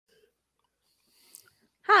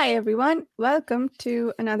Hi everyone, welcome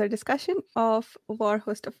to another discussion of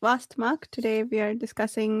Warhost of Vastmark. Today we are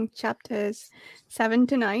discussing chapters 7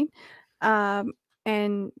 to 9.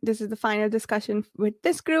 And this is the final discussion with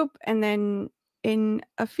this group. And then in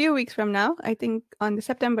a few weeks from now, I think on the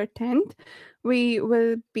September 10th, we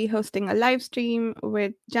will be hosting a live stream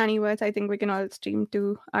with Janny Wurts. I think we can all stream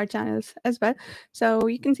to our channels as well. So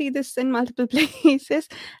you can see this in multiple places.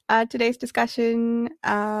 Today's discussion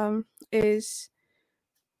is...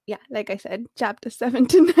 like I said, chapter 7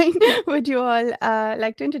 to 9. Would you all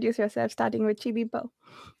like to introduce yourself, starting with Chibi Bo?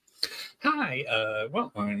 Hi,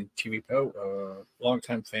 I'm Chibi Po,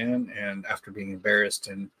 longtime fan, and after being embarrassed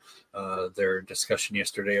in their discussion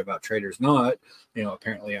yesterday about Trader's Not,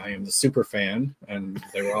 apparently I am the super fan, and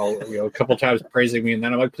they were all, a couple times praising me, and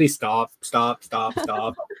then I'm like, please stop. If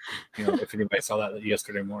anybody saw that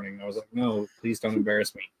yesterday morning, I was like, no, please don't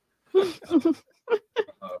embarrass me.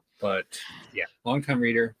 But yeah, longtime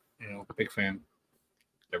reader, big fan.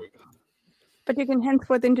 There we go. But you can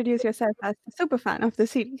henceforth introduce yourself as a super fan of the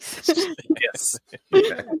series. Yes.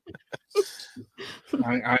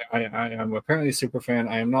 I am apparently a super fan.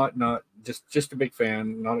 I am not just a big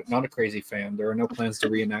fan, not a crazy fan. There are no plans to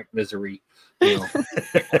reenact misery.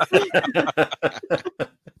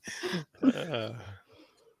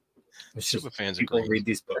 Super fans people read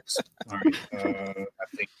these books. All right. I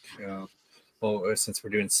think since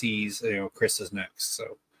we're doing C's, Chris is next,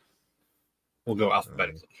 so we'll go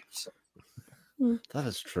alphabetically. So. That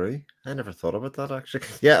is true. I never thought about that, actually.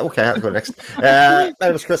 Yeah, okay, I'll go next. My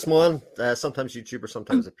name is Chris Mullen. Sometimes YouTuber,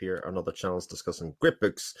 sometimes appear on other channels discussing great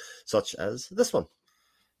books, such as this one.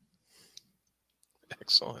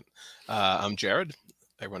 Excellent. I'm Jared.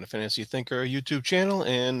 I run a Fantasy Thinker YouTube channel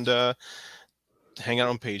and hang out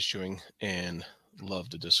on page chewing and love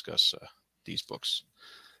to discuss these books.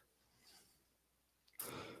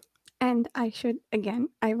 And I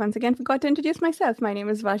once again forgot to introduce myself. My name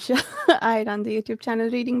is Varsha. I run the YouTube channel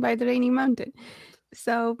Reading by the Rainy Mountain.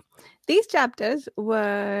 So these chapters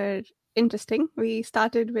were interesting. We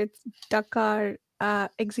started with Dakar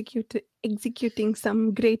executing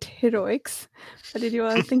some great heroics. What did you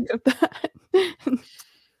all think of that?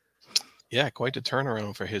 Yeah, quite a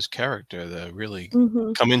turnaround for his character to really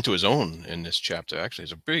come into his own in this chapter. Actually,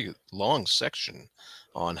 it's a big, long section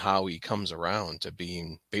on how he comes around to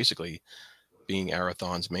being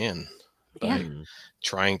Arathon's man by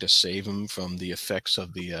trying to save him from the effects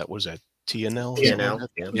of the TNL? TNL,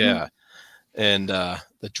 yeah. And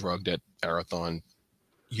the drug that Arathon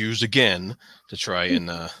used again to try and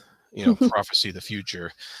prophesy the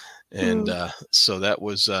future. And so that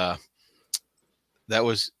was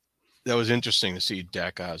interesting to see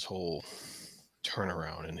Dakar's whole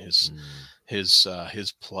turnaround and his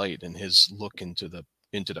plight and his look into the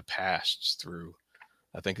past through,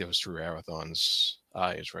 I think it was through Arathon's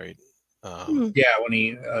eyes, right? When he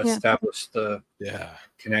established the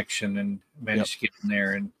connection and managed to get in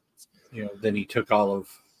there, and then he took all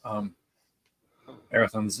of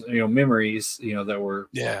Arathon's memories that were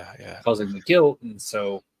causing the guilt, and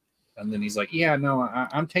then he's like,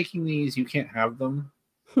 I'm taking these, you can't have them.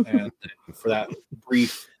 And for that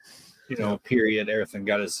brief period, Arathon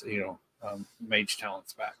got his mage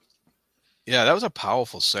talents back. Yeah, that was a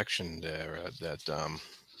powerful section there.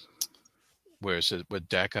 Where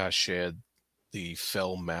Dakar shared the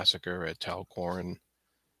fell massacre at Talcorin,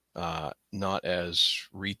 not as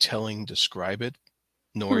retelling describe it,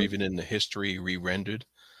 nor even in the history re-rendered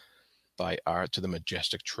by art to the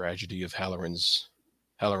majestic tragedy of Halloran's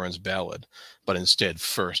ballad, but instead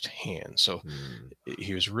firsthand. So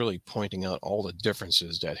he was really pointing out all the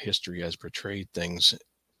differences that history has portrayed things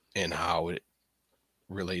and how it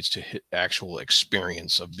relates to actual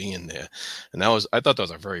experience of being there. And I thought that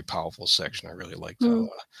was a very powerful section. I really liked how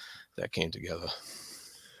that came together.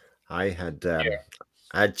 I had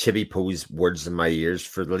Chibi Po's words in my ears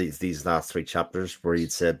for these last three chapters, where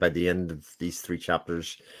he'd said by the end of these three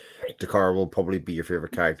chapters, Dakar will probably be your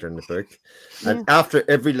favorite character in the book. And after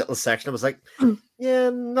every little section, I was like,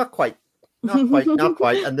 not quite.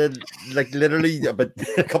 And then, like, literally about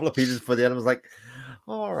a couple of pages before the end, I was like,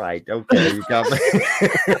 all right, okay, you got me.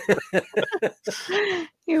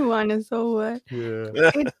 You won us over.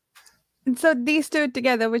 Yeah. So these two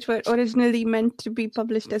together, which were originally meant to be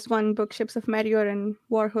published as one book, Ships of Merior and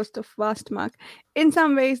Warhost of Vastmark, in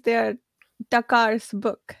some ways they are Dakar's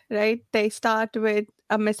book, right? They start with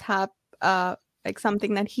a mishap, like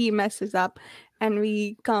something that he messes up, and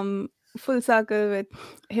we come full circle with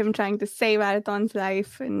him trying to save Arathon's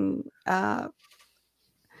life. And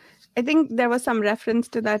I think there was some reference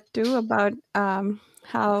to that too, about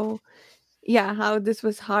how yeah, how this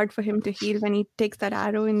was hard for him to heal when he takes that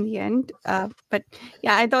arrow in the end. But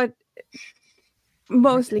yeah, I thought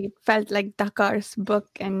mostly it felt like Dakar's book,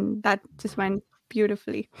 and that just went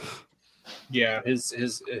beautifully. Yeah,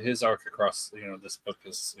 his arc across this book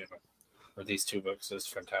is or these two books is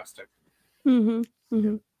fantastic. Mm-hmm.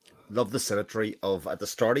 Mm-hmm. Love the symmetry of at the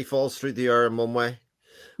start he falls through the air in one way,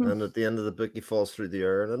 and at the end of the book he falls through the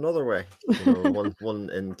air in another way. One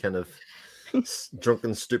in kind of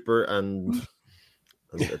drunken stupor, and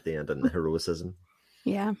at the end in heroicism.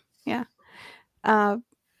 Yeah. What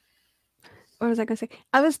was I going to say?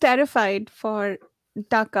 I was terrified for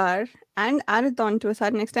Dakar and Arathon to a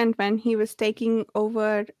certain extent when he was taking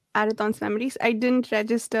over Arathon's memories. I didn't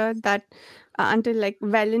register that until like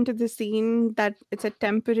well into the scene that it's a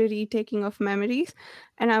temporary taking of memories.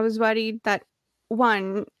 And I was worried that,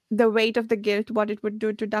 one, the weight of the guilt, what it would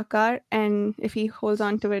do to Dakar, and if he holds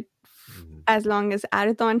on to it as long as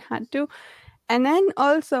Arathon had to. And then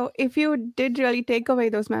also, if you did really take away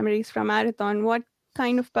those memories from Arathon, what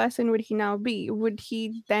kind of person would he now be? Would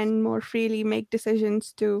he then more freely make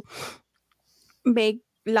decisions to make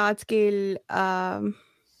large scale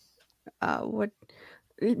what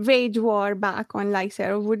wage war back on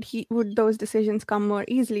Lysair? Would those decisions come more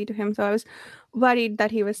easily to him? So I was worried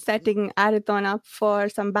that he was setting Arathon up for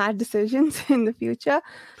some bad decisions in the future.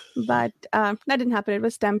 But that didn't happen. It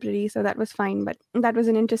was temporary, so that was fine. But that was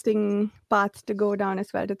an interesting path to go down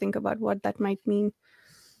as well, to think about what that might mean.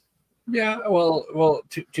 Yeah, well.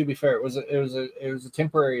 To be fair, it was a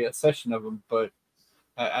temporary accession of him, but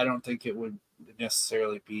I don't think it would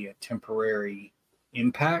necessarily be a temporary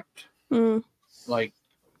impact. Like,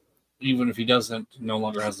 even if he no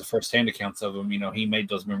longer has the first-hand accounts of him, he made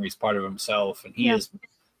those memories part of himself, and he is,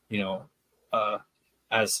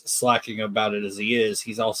 as slacking about it as he is,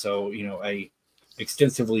 he's also, a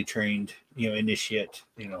extensively trained, initiate,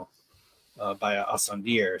 by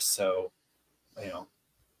Asandir. So,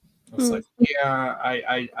 it's like,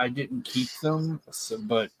 yeah, I didn't keep them,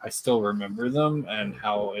 but I still remember them and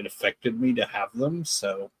how it affected me to have them.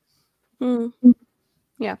 So,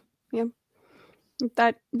 yeah.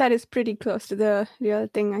 That is pretty close to the real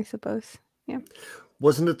thing, I suppose. Yeah.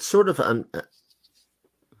 Wasn't it sort of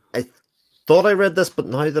I thought I read this, but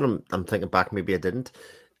now that I'm thinking back, maybe I didn't.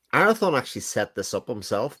 Arathon actually set this up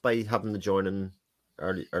himself by having to join in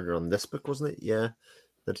earlier on this book, wasn't it? Yeah,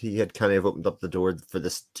 that he had kind of opened up the door for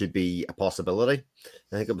this to be a possibility.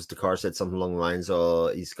 I think it was Dakar said something along the lines, "Oh,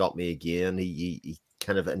 he's got me again." He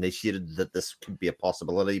kind of initiated that this could be a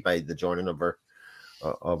possibility by the joining of our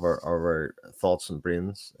thoughts and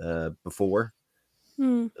brains before.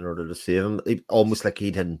 In order to save him, almost like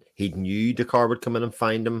he knew Dakar would come in and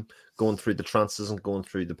find him, going through the trances and going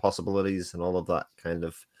through the possibilities and all of that kind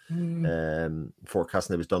of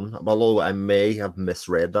forecasting that was done. Although I may have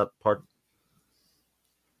misread that part.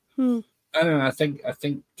 I don't know. I think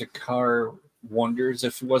Dakar wonders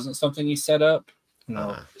if it wasn't something he set up.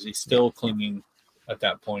 Because he's still clinging at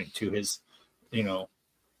that point to his, he's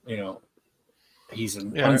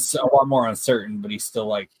a lot more uncertain, but he's still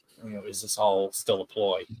like, is this all still a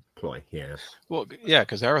ploy? Yeah. Well, yeah,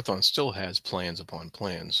 because Arathon still has plans upon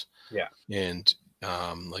plans. Yeah. And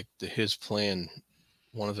his plan,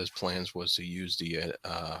 one of his plans was to use the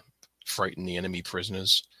frighten the enemy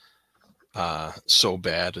prisoners so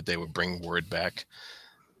bad that they would bring word back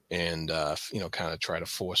and kind of try to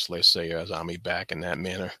force Lysair's army back in that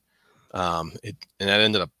manner. And that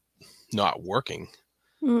ended up not working.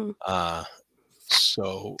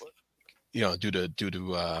 So, due to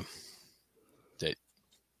that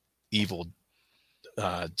evil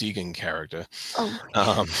Deegan character.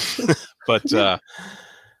 But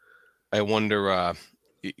I wonder.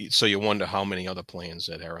 So you wonder how many other plans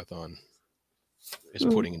that Arathon is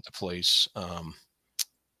putting into place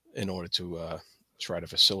in order to try to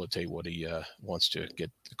facilitate what he wants to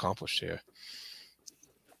get accomplished here.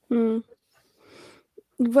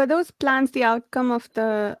 Were those plans the outcome of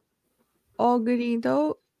the augury,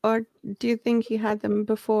 though? Or do you think he had them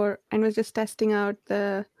before and was just testing out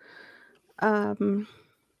the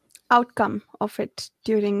outcome of it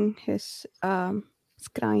during his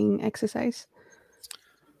scrying exercise?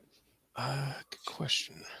 Good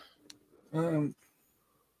question. I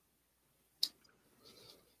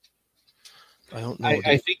don't know.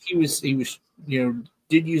 I think he was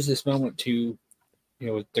did use this moment to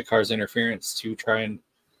with Dakar's interference to try and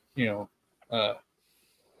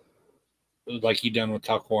like he done with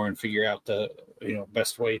Talcor and figure out the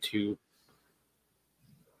best way to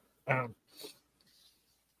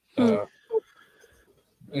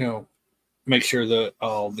make sure that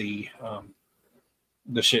all the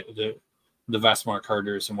Vastmark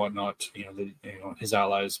herders and whatnot, his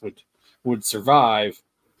allies would would survive.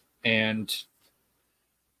 And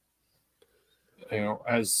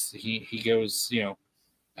as he goes,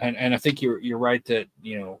 and I think you're right that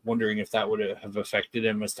wondering if that would have affected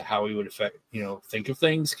him as to how he would think of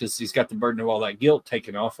things, because he's got the burden of all that guilt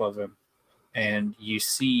taken off of him. And you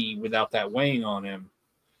see, without that weighing on him,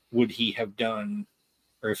 would he have done,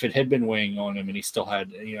 or if it had been weighing on him and he still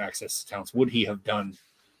had access to talents, would he have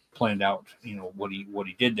planned out what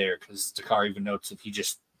he did there? Because Dakar even notes that he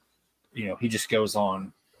just goes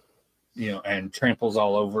on and tramples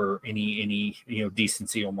all over any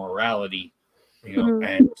decency or morality,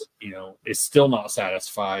 and is still not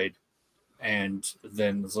satisfied, and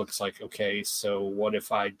then looks like, okay, so what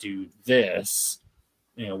if I do this,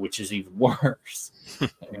 which is even worse.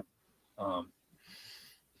 I thought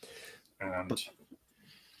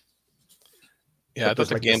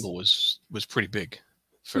the gamble was pretty big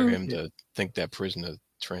for him to think that prisoner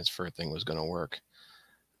transfer thing was going to work.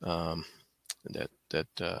 That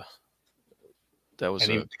was.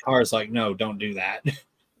 And the car's like, no, don't do that.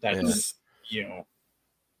 That's Yeah.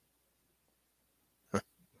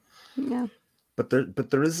 But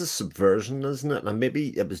there is a subversion, isn't it? And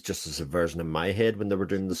maybe it was just a subversion in my head when they were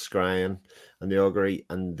doing the scrying and the augury,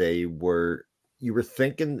 and you were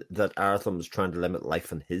thinking that Arathon was trying to limit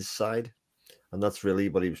life on his side, and that's really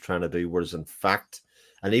what he was trying to do. Whereas in fact,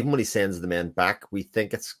 and even when he sends the men back, we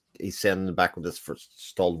think he's sending them back with this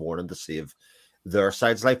forestalled warning to save their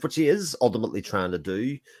side's life, which he is ultimately trying to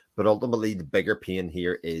do. But ultimately, the bigger pain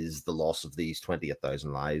here is the loss of these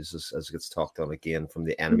 28,000 lives, as gets talked on again from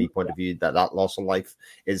the enemy point of view. That loss of life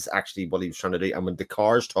is actually what he was trying to do. And when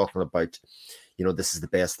Dakar's talking about, this is the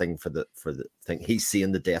best thing for the thing, he's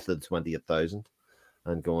seeing the death of the 28,000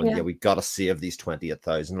 and going, we got to save these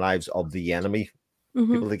 28,000 lives of the enemy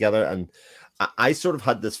people together. And I sort of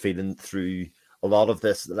had this feeling through a lot of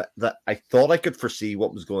this that I thought I could foresee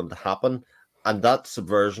what was going to happen. And that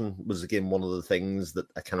subversion was, again, one of the things that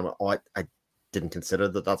I kind of I didn't consider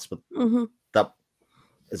that that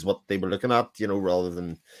is what they were looking at, rather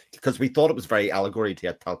than, because we thought it was very allegory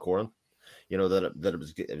to Talcoran, that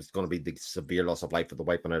it was going to be the severe loss of life with the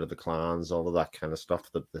wiping out of the clans, all of that kind of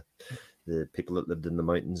stuff, that the people that lived in the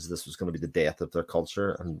mountains, this was going to be the death of their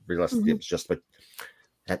culture, and realistically it was just like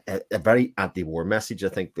a very anti-war message. I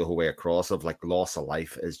think the whole way across of like loss of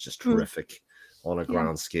life is just horrific on a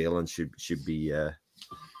grand scale, and should be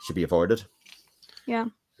avoided. Yeah.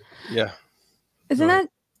 Isn't that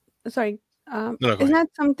isn't that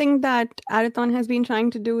something that Arathon has been trying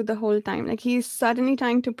to do the whole time? Like, he's certainly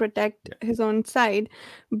trying to protect his own side,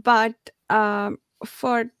 but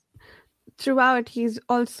throughout he's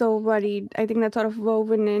also worried. I think that's sort of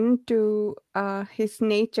woven into his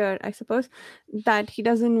nature, I suppose, that he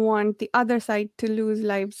doesn't want the other side to lose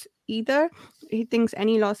lives either. He thinks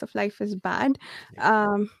any loss of life is bad,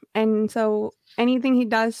 and so anything he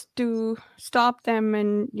does to stop them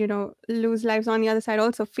and lose lives on the other side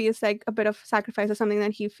also feels like a bit of sacrifice, or something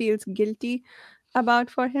that he feels guilty about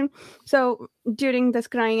for him. So during this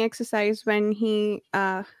crying exercise, when he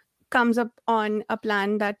comes up on a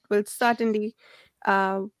plan that will certainly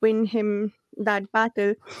win him that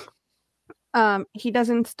battle, he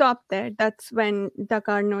doesn't stop there. That's when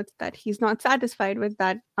Dakar notes that he's not satisfied with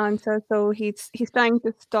that answer, so he's trying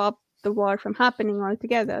to stop the war from happening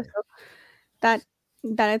altogether. So that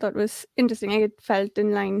I thought was interesting. It felt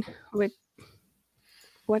in line with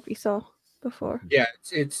what we saw before. Yeah,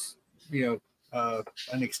 it's an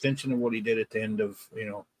extension of what he did at the end of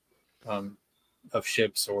of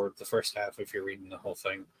Ships, or the first half if you're reading the whole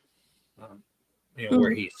thing.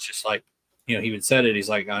 Where he's just like, he would said it. He's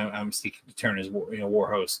like, I'm seeking to turn his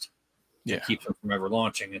Warhost, keep them from ever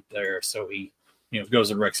launching it there. So he, goes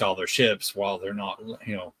and wrecks all their ships while they're not,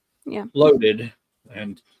 loaded.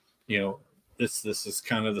 And this is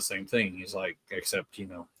kind of the same thing. He's like, except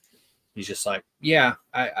he's just like,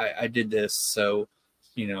 I did this. So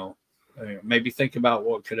maybe think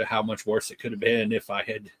about how much worse it could have been if I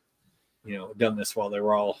had done this while they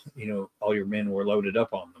were all all your men were loaded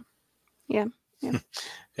up on them. Yeah.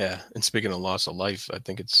 And speaking of loss of life, I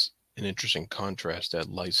think it's an interesting contrast that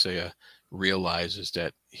Lysaea realizes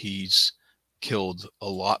that he's killed a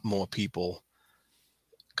lot more people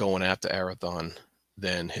going after Arathon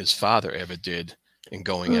than his father ever did in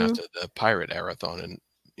going after the pirate Arathon, and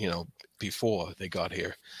before they got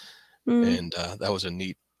here. And that was a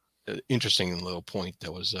neat, interesting little point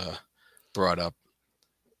that was brought up.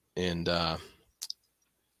 And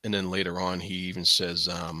then later on, he even says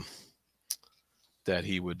that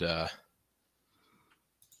he would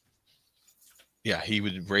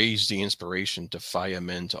raise the inspiration to fire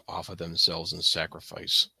men to offer themselves in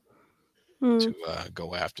sacrifice to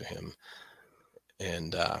go after him.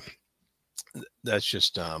 And that's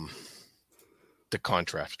just the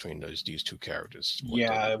contrast between these two characters.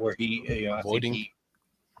 Yeah, where he, avoiding. I think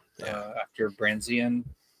he, after Branzian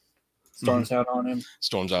storms out on him.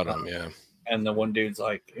 Storms out on him, yeah. And the one dude's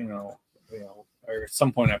like, or at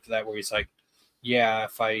some point after that, where he's like, "Yeah,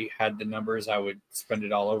 if I had the numbers, I would spend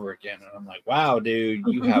it all over again." And I'm like, "Wow, dude,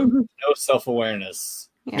 you have no self-awareness."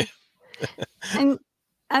 Yeah. And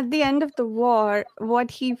at the end of the war,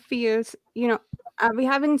 what he feels, we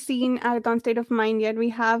haven't seen Arathon's state of mind yet.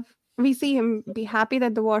 We see him be happy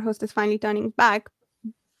that the Warhost is finally turning back,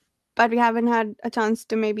 but we haven't had a chance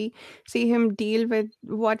to maybe see him deal with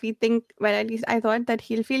what we think. Well, at least I thought that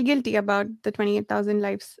he'll feel guilty about the 28,000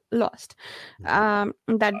 lives lost.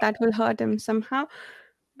 That will hurt him somehow.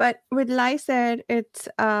 But with Lysaid, it's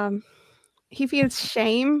he feels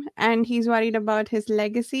shame, and he's worried about his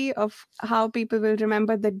legacy of how people will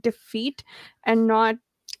remember the defeat, and not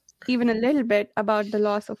even a little bit about the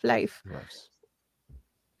loss of life. Yes.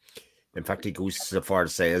 In fact, he goes so far to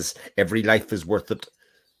say as every life is worth it.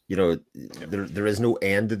 There is no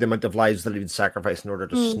end to the amount of lives that he would sacrifice in order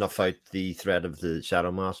to snuff out the threat of the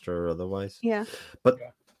Shadow Master or otherwise. Yeah. But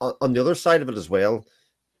on the other side of it as well,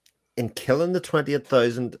 in killing the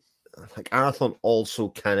 28,000, like Arathon also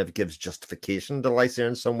kind of gives justification to Lysair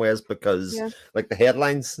in some ways, because like the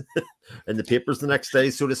headlines in the papers the next day,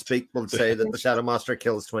 so to speak, will say that the Shadow Master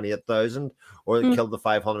kills 28,000 or killed the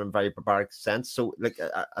 500 in very barbaric sense. So like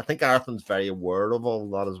I think Arathon's very aware of all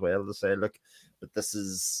that as well, to say, look, but this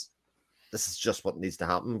is just what needs to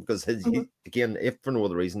happen, because he, again, if for no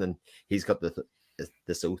other reason, then he's got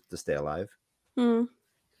this oath to stay alive.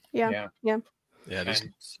 Yeah. And,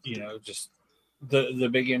 just the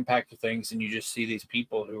big impact of things, and you just see these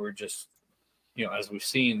people who are just, as we've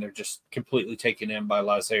seen, they're just completely taken in by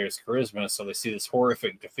Lysair's charisma. So they see this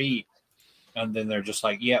horrific defeat, and then they're just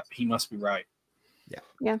like, "Yep, he must be right."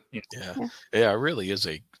 Yeah. It really is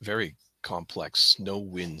a very complex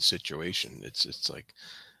no-win situation. It's like,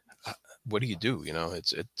 what do you do?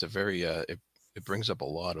 It's a very it brings up a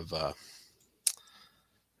lot of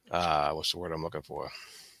what's the word I'm looking for?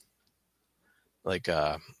 Like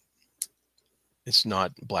it's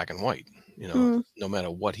not black and white. No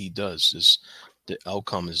matter what he does, the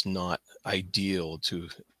outcome is not ideal to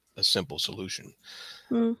a simple solution.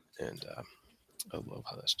 And I love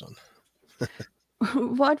how that's done.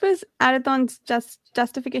 What was Arathon's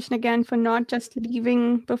justification again for not just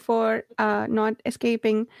leaving before not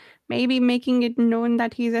escaping, maybe making it known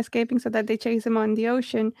that he's escaping so that they chase him on the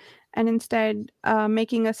ocean, and instead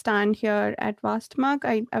making a stand here at Vastmark?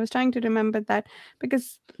 I was trying to remember that,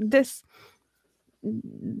 because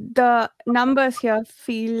the numbers here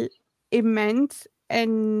feel immense.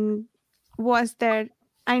 And was there,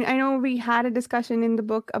 I know we had a discussion in the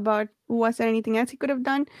book about, was there anything else he could have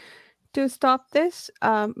done to stop this?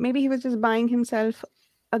 Maybe he was just buying himself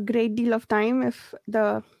a great deal of time. If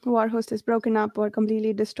the Warhost is broken up or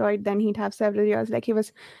completely destroyed, then he'd have several years like he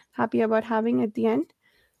was happy about having at the end.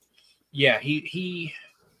 Yeah, he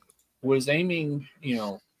was aiming,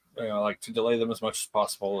 like to delay them as much as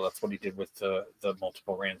possible. That's what he did with the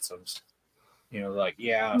multiple ransoms.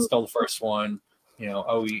 I stole the first one.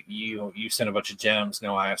 You sent a bunch of gems.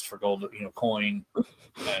 No, I asked for gold, coin,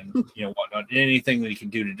 and whatnot. Anything that he can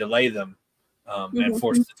do to delay them, and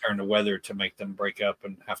force the turn of weather to make them break up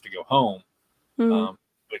and have to go home,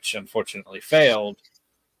 which unfortunately failed.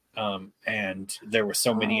 And there were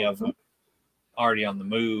so many of them already on the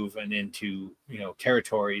move and into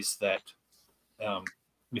territories that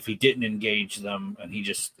if he didn't engage them and he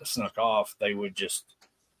just snuck off, they would just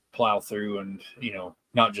plow through, and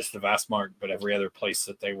not just the Vastmark, but every other place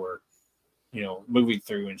that they were moving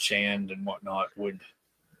through, and Shand and whatnot would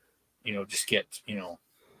just get an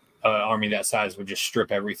army that size would just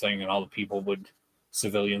strip everything, and all the people would,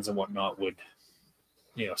 civilians and whatnot, would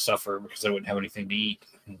suffer because they wouldn't have anything to eat.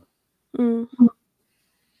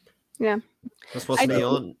 Yeah, that's what's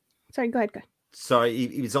on. Sorry, go ahead. Sorry,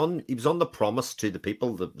 he was on the promise to the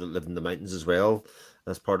people that live in the mountains as well,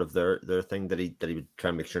 as part of their thing, that he would try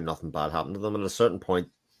and make sure nothing bad happened to them. And at a certain point,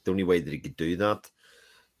 the only way that he could do that,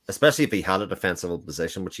 especially if he had a defensible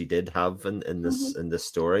position, which he did have in this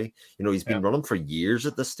story, he's been running for years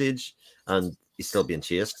at this stage, and he's still being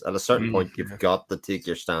chased. At a certain point, you've got to take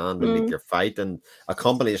your stand and make your fight, and a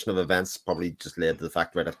combination of events probably just led to the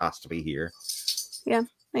fact that it has to be here. Yeah,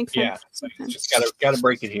 makes sense. Yeah, so just gotta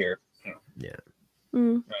break it here. Yeah.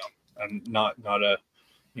 And not a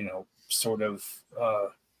sort of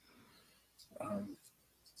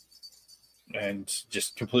and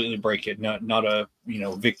just completely break it. Not a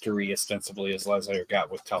victory ostensibly as Lysair got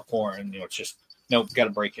with Talcorin. It's just got to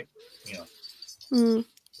break it. Absolutely.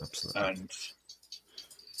 And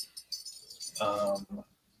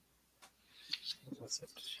what's it?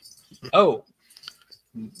 Oh,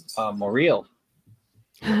 Muriel.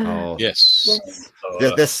 Oh yes.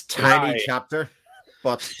 This tiny chapter,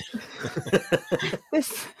 but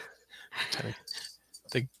This.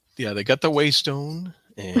 They got the Waystone,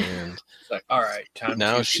 and it's like, all right, time.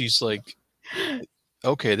 Now she's like,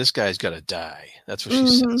 okay, this guy's got to die. That's what she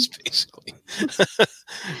says, basically.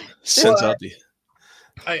 Sends out the.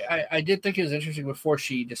 I did think it was interesting before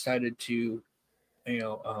she decided to, it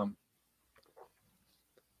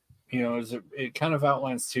kind of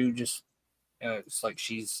outlines too. Just it's like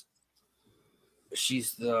she's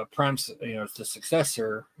the prime, the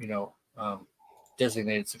successor,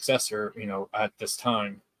 designated successor, at this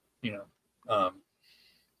time,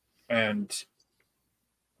 and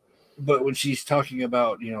but when she's talking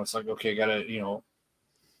about, it's like, okay, gotta,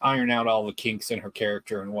 iron out all the kinks in her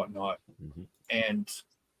character and whatnot, and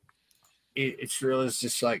it's really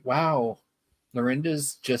just like, wow,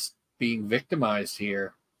 Lorinda's just being victimized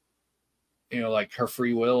here. Like her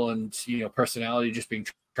free will and personality just being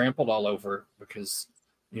trampled all over because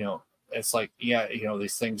it's like, yeah,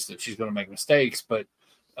 these things that she's going to make mistakes, but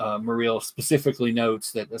Muriel specifically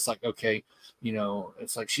notes that it's like, okay,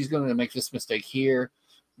 it's like she's going to make this mistake here.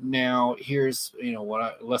 Now here's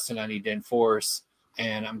lesson I need to enforce,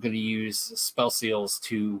 and I'm going to use spell seals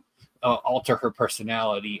to alter her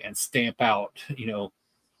personality and stamp out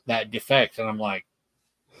that defect. And I'm like,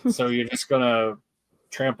 so you're just going to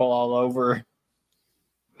trample all over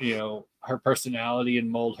her personality and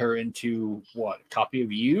mold her into what, a copy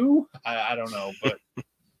of you? I don't know, but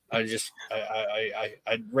I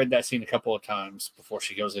read that scene a couple of times before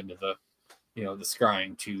she goes into the the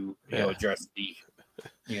scrying to address the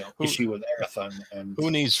issue with Erathon. And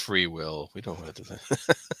who needs free will? We don't have to.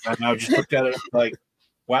 And I just looked at it like,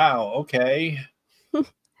 wow, okay.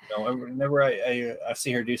 Whenever I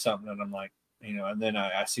see her do something and I'm like, and then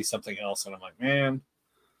I see something else and I'm like, man,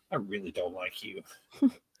 I really don't like you.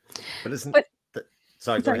 But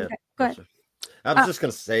sorry, go ahead. I was just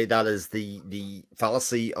going to say that is the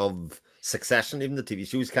fallacy of Succession. Even the TV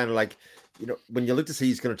show is kind of like, when you look to see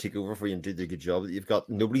who's going to take over for you and do the good job, that you've got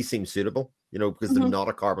nobody seems suitable, because they're not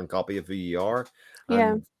a carbon copy of who you are.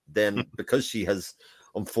 And then because she has,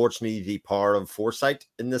 unfortunately, the power of foresight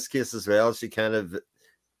in this case as well, she kind of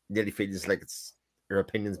nearly feels like her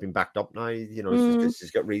opinion's been backed up now.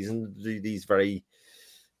 She's got reason to do these very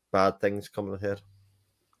bad things coming ahead.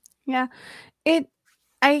 Yeah,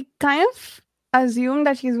 I kind of assume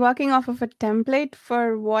that she's working off of a template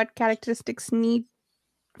for what characteristics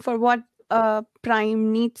for what a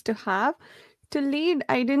prime needs to have to lead.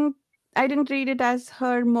 I didn't read it as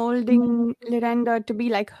her molding Lyrenda to be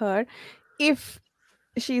like her. If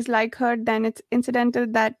she's like her, then it's incidental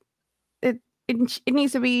that it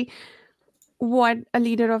needs to be what a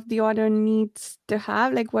leader of the order needs to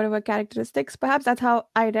have, like whatever characteristics. Perhaps that's how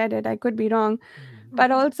I read it. I could be wrong.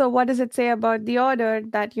 But also, what does it say about the order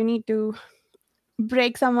that you need to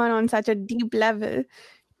break someone on such a deep level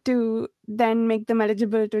to then make them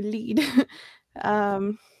eligible to lead?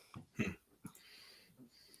 That's a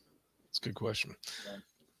good question.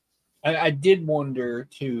 I did wonder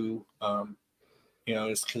too,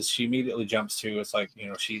 it's because she immediately jumps to, it's like,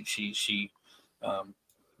 she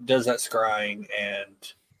does that scrying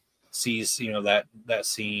and sees, that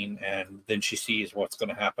scene, and then she sees what's going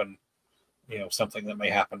to happen, something that may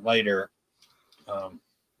happen later,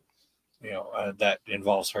 that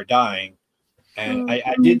involves her dying. And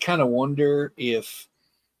I did kind of wonder if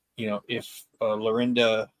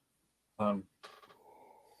Lorinda,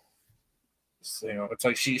 it's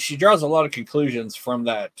like she draws a lot of conclusions from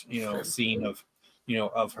that, scene of,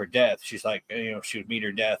 of her death. She's like, she would meet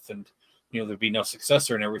her death and, there'd be no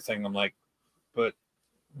successor and everything. I'm like, but,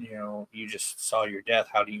 you just saw your death.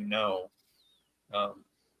 How do you know?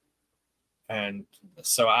 And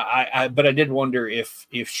so but I did wonder if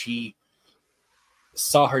she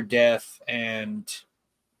saw her death and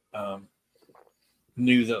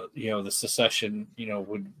knew the secession,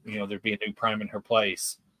 would, there'd be a new prime in her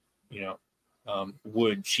place,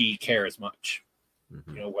 would she care as much,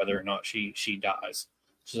 whether or not she dies?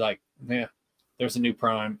 She's like, yeah, there's a new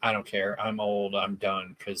prime. I don't care. I'm old. I'm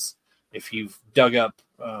done. Because if you've dug up,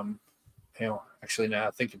 actually now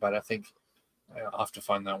I think about it, I think I'll have to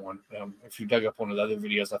find that one. If you dug up one of the other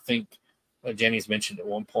videos, I think Janny's mentioned at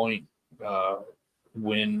one point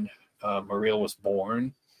when Muriel was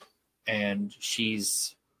born, and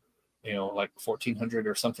she's, like 1400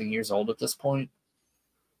 or something years old at this point.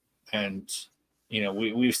 And,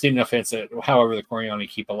 we've seen enough hints that however the Coriani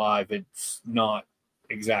keep alive, it's not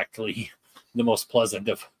exactly the most pleasant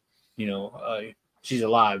of, she's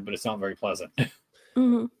alive, but it's not very pleasant.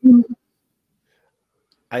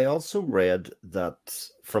 I also read that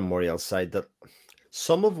from Muriel's side that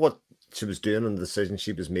some of what she was doing and the decisions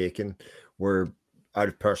she was making were out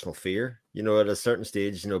of personal fear. You know, at a certain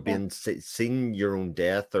stage, you know, seeing your own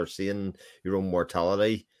death or seeing your own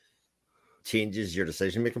mortality changes your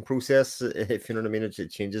decision-making process, if you know what I mean. It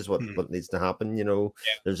changes what needs to happen, you know.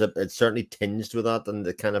 It's certainly tinged with that, and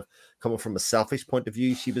the kind of coming from a selfish point of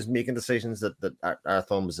view, she was making decisions that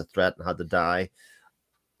Arathon was a threat and had to die.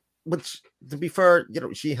 Which, to be fair, you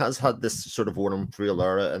know, she has had this sort of Warning through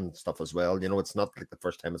Alara and stuff as well. You know, it's not like the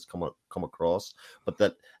first time it's come across, but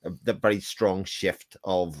that very strong shift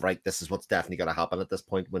of, right, this is what's definitely going to happen at this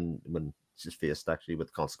point when she's faced actually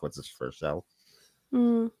with consequences for herself.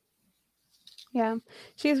 Yeah,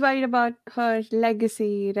 she's worried about her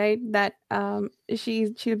legacy, right? That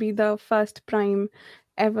she'll be the first prime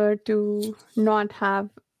ever to not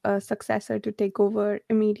have a successor to take over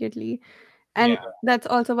immediately. And that's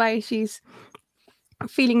also why she's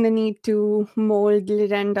feeling the need to mold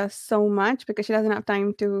Lyrenda so much, because she doesn't have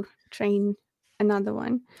time to train another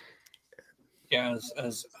one. Yeah,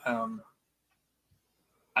 as I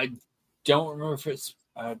don't remember if it's,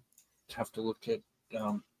 I'd have to look at,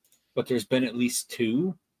 but there's been at least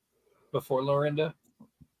 2 before Lyrenda.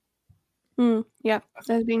 Yeah,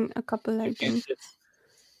 there's been a couple, I think.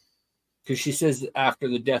 Because she says after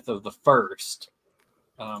the death of the first,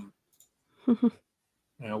 you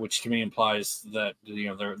know, which to me implies that, you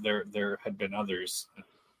know, there had been others.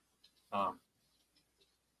 Right.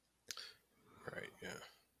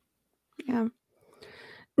 Yeah.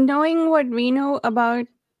 Knowing what we know about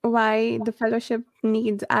why the Fellowship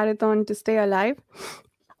needs Arathon to stay alive,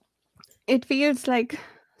 it feels like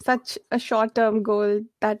such a short-term goal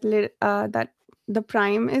that that the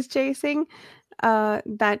Prime is chasing.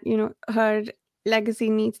 That, you know, her legacy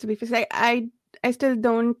needs to be fixed. I still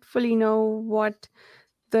don't fully know what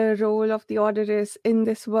the role of the Order is in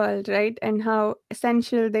this world, right? And how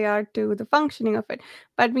essential they are to the functioning of it.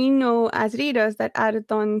 But we know as readers that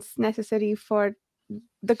Arathon's necessary for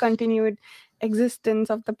the continued existence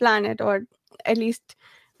of the planet, or at least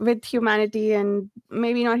with humanity, and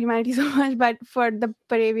maybe not humanity so much, but for the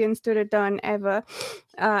Paravians to return ever,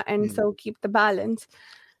 and so keep the balance.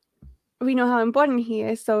 We know how important he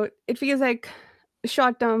is, so it feels like a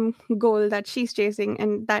short-term goal that she's chasing,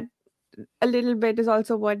 and that a little bit is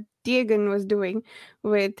also what Dagon was doing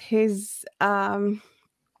with his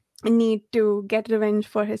need to get revenge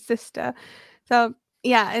for his sister. So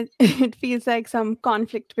yeah, it feels like some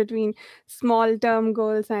conflict between small-term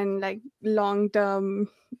goals and like long-term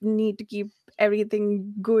need to keep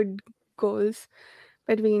everything good goals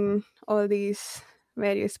between all these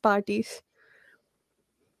various parties.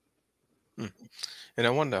 And I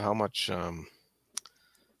wonder how much,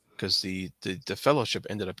 because the Fellowship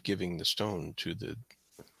ended up giving the stone to the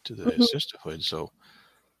sisterhood. So,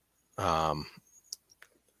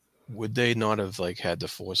 would they not have like had the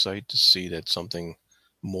foresight to see that something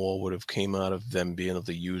more would have came out of them being able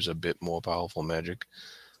to use a bit more powerful magic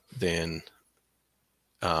than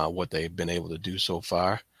what they've been able to do so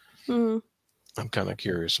far? I'm kind of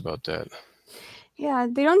curious about that. Yeah,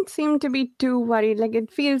 they don't seem to be too worried. Like,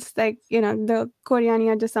 it feels like, you know, the Koreani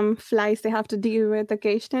are just some flies they have to deal with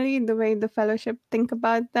occasionally. The way the Fellowship think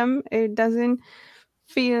about them, it doesn't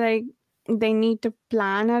feel like they need to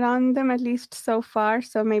plan around them, at least so far.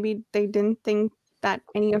 So maybe they didn't think that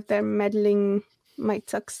any of their meddling might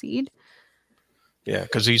succeed. Yeah,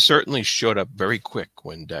 because he certainly showed up very quick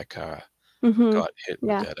when Dakar got hit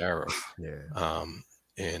with that arrow. Yeah.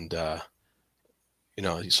 And you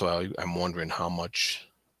know, so I'm wondering how much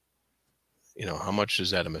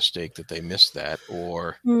is that a mistake that they missed that,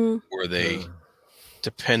 or were they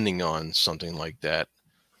depending on something like that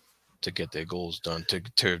to get their goals done,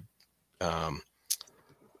 to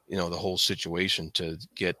you know, the whole situation to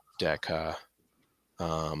get Dakar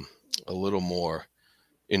a little more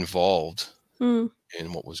involved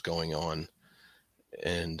in what was going on.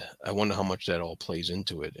 And I wonder how much that all plays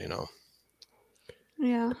into it, you know.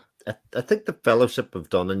 Yeah. I think the Fellowship have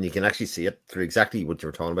done, and you can actually see it through exactly what you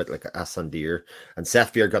were talking about, like Asandir and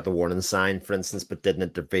Sethvir got the warning sign, for instance, but didn't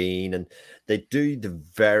intervene, and they do the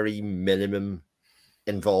very minimum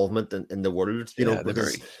involvement in the world, you know,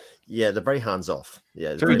 because they're very hands off.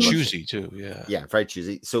 Yeah, very choosy too. Yeah, very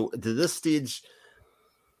choosy. So to this stage,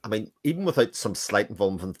 I mean, even without some slight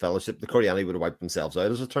involvement from the Fellowship, the Koreani would have wiped themselves out,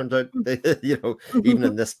 as it turned out. You know, even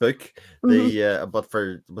in this book, but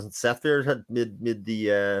for wasn't Sethvir had made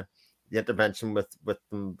the intervention with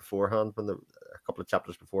them beforehand, a couple of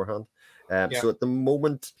chapters beforehand. So at the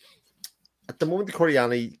moment, the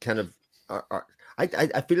Koreani kind of are.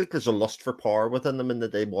 I feel like there's a lust for power within them, and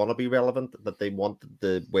that they want to be relevant, that they want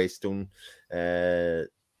the Waystone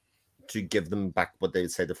to give them back what they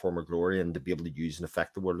would say the former glory, and to be able to use and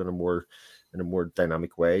affect the world in a more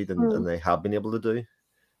dynamic way than they have been able to do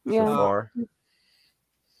so far.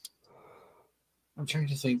 I'm trying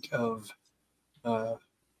to think of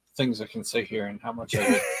things I can say here and how much of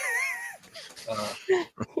it,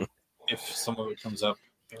 if some of it comes up,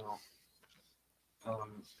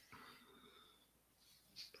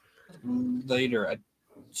 later. I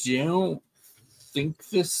don't think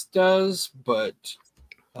this does, but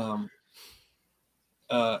and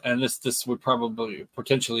this would probably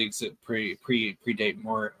potentially predate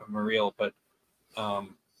more Muriel, but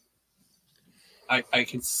I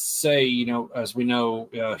can say, as we know,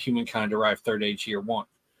 humankind arrived Third Age year 1.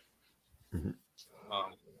 Mm-hmm.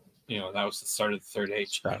 That was the start of the Third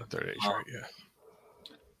Age. Start of Third Age, right? Yeah.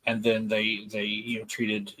 And then they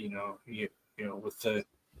treated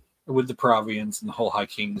with the Peruvians and the whole High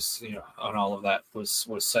Kings, and all of that was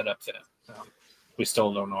set up then. We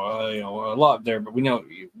still don't know, a lot there, but we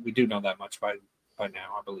do know that much by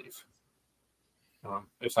now, I believe.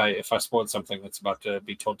 If I spoiled something that's about to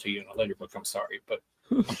be told to you in a later book, I'm sorry, but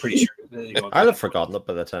I'm pretty sure. I'll have forgotten it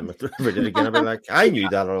by the time I read it again. I'll be like, I knew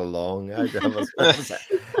that all along. It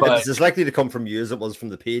was as likely to come from you as it was from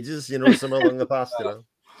the pages, somewhere along the past.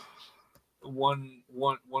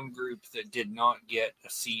 One group that did not get a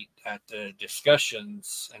seat at the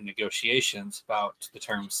discussions and negotiations about the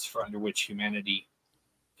terms under which humanity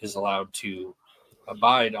is allowed to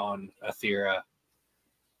abide on Aethera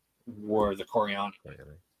were the Coriani.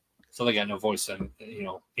 So they got no voice in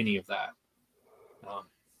any of that.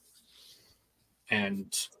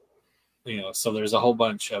 And so there's a whole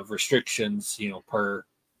bunch of restrictions, per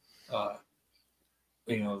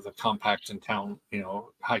the compact in town,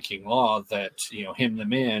 High King law that hem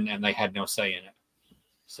them in, and they had no say in it.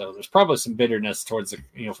 So there's probably some bitterness towards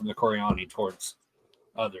from the Coriani towards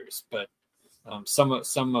others, but some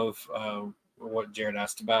of what Jared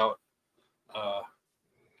asked about,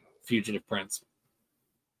 Fugitive Prince,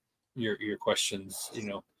 your questions,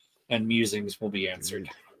 and musings will be answered.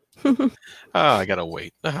 I gotta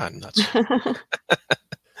wait. Nuts.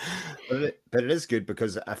 But it is good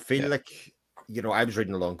because I feel like I was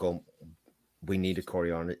reading along going, we need a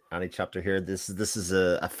Coriani chapter here. This is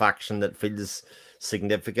a faction that feels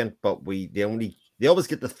significant, but they always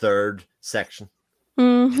get the third section.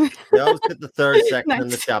 They always get the third section in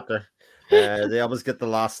the chapter. They always get the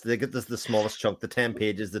last. They get the smallest chunk, the 10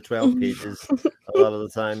 pages, the 12 pages. A lot of the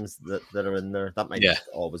times that are in there, that might not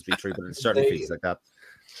always be true, but it certainly feels like that.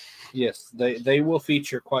 Yes, they will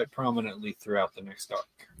feature quite prominently throughout the next arc.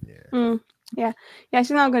 Yeah.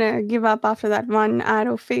 She's not gonna give up after that one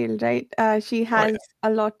arrow failed, right? She has a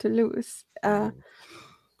lot to lose. I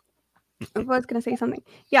was gonna say something.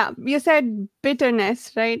 Yeah, you said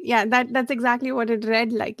bitterness, right? Yeah, that's exactly what it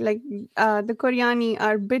read like. Like the Coriani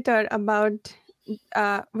are bitter about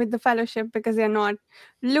with the Fellowship because they're not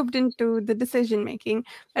looped into the decision making.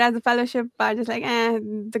 But as the Fellowship are just like,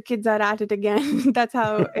 the kids are at it again. That's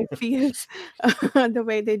how it feels, the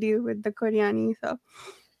way they deal with the Coriani. So,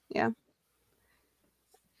 yeah.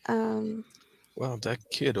 Well, that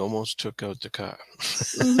kid almost took out the car.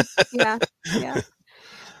 Yeah.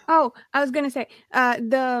 Oh, I was gonna say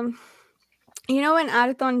when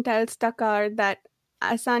Arathon tells Takar that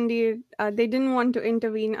Asandir, they didn't want to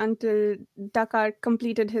intervene until Takar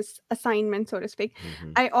completed his assignment, so to speak.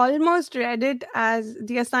 Mm-hmm. I almost read it as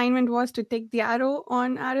the assignment was to take the arrow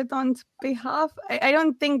on Arathon's behalf. I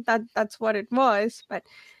don't think that's what it was, but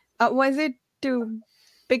was it to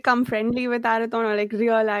become friendly with Arathon or like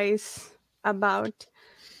realize about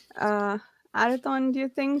Arathon, do you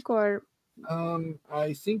think? Or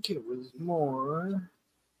I think it was more.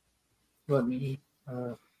 Let me.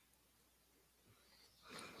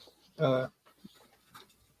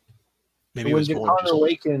 Maybe when Dakar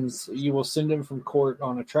awakens, you will send him from court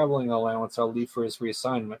on a traveling allowance. I'll leave for his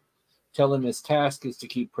reassignment. Tell him his task is to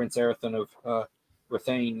keep Prince Arathon of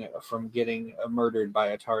Rathane from getting murdered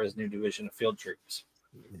by Atara's new division of field troops.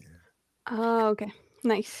 Oh, okay.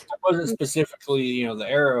 Nice. It wasn't specifically, the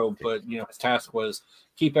arrow, but, his task was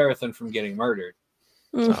keep Arathon from getting murdered.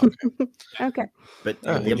 Okay. But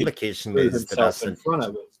the implication is that in front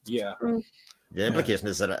of it. Yeah. The implication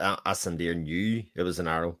is that Asandir knew it was an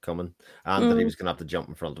arrow coming, and that he was going to have to jump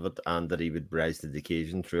in front of it, and that he would rise to the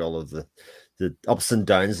occasion through all of the ups and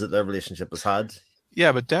downs that their relationship has had.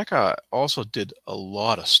 Yeah, but Deka also did a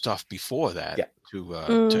lot of stuff before that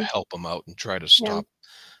to help him out and try to stop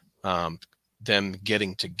them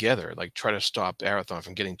getting together, like try to stop Arathon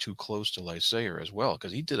from getting too close to Lysair as well,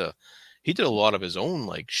 because he did a lot of his own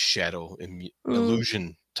like shadow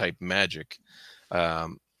illusion type magic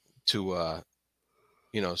to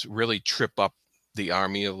really trip up the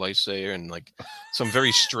army of Lysair in like some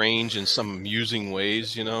very strange and some amusing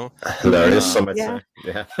ways, you know. Hilarious, some might Yeah. say.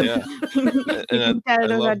 Yeah. Yeah. You can tell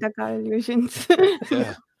those love, are Dakar illusions.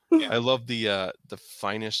 yeah. I love the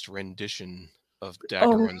finest rendition of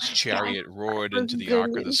Dakaron's chariot roared into the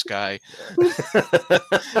arc of the sky.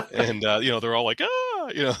 And you know, they're all like, ah,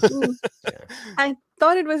 you know. I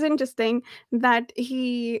thought it was interesting that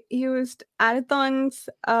he used Arathon's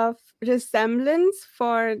resemblance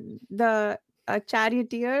for the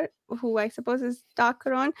charioteer, who I suppose is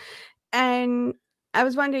Dakaron. And I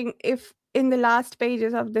was wondering if in the last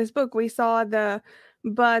pages of this book we saw the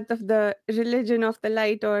birth of the religion of the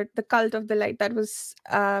light, or the cult of the light, that was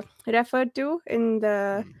referred to in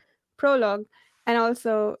the prologue, and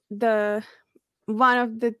also the one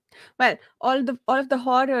of the all of the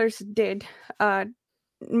horrors did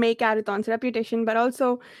make Arathon's reputation, but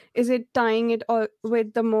also is it tying it all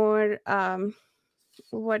with the more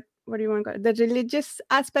what do you want to call it, the religious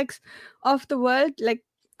aspects of the world, like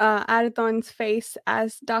Arathon's face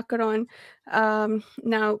as Dakaron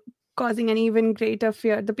now causing an even greater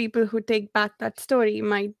fear. The people who take back that story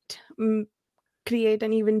might create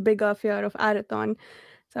an even bigger fear of Arathon.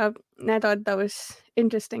 So I thought that was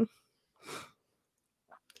interesting.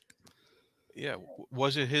 Yeah,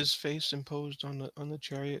 was it his face imposed on the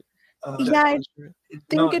chariot? Yeah, I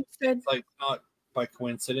think it's like not by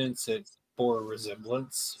coincidence. It bore a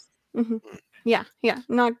resemblance. Mm-hmm. Yeah,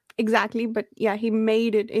 not exactly, but yeah, he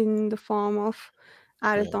made it in the form of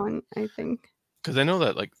Arathon, I think. Because I know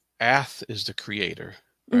that like Ath is the creator,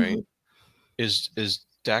 right? Mm-hmm. Is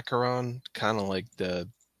Dakaron kind of like the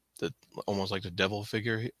almost like the devil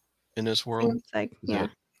figure in this world? It's like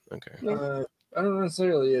okay. Yeah. I don't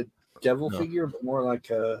necessarily a devil figure, but more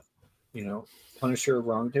like a punisher of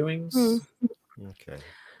wrongdoings.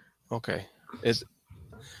 Okay.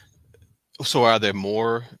 So are there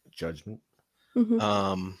more judgment? Mm-hmm.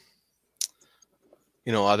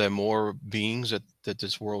 Are there more beings that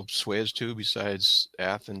this world swears to besides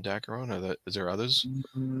Ath and Dakaron? Is there others?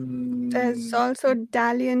 There's also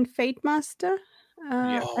Dalian Fate Master.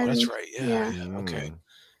 That's right. Yeah. Okay.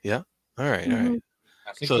 Yeah. All right. I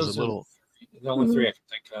think so there's the only three I can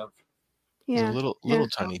think of. Yeah. There's a little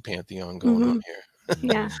tiny pantheon going on here.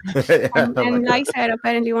 Yeah. and Lysair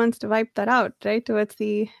apparently wants to wipe that out, right? Towards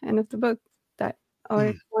the end of the book. Or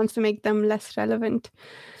it wants to make them less relevant.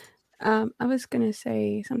 I was going to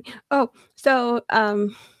say something. So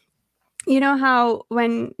you know how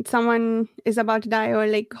when someone is about to die or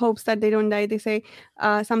like hopes that they don't die, they say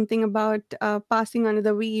something about passing under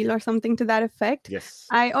the wheel or something to that effect. Yes.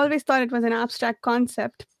 I always thought it was an abstract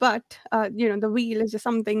concept, but the wheel is just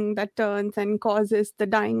something that turns and causes the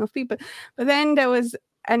dying of people. But then there was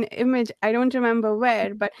an image, I don't remember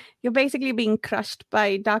where, but you're basically being crushed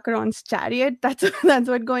by Dakaron's chariot. That's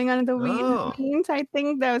what going under the wheel means. I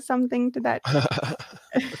think there was something to that.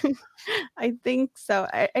 I think so.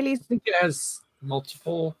 At least I think it has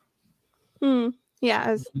multiple. Meanings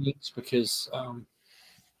because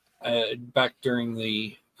back during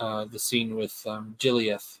the scene with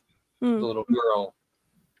Gileath, the little girl,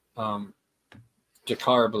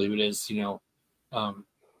 Dakar, I believe it is,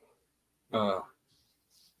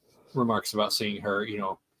 remarks about seeing her,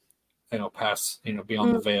 pass,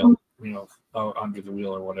 beyond the veil, under the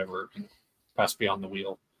wheel or whatever, pass beyond the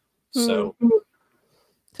wheel. So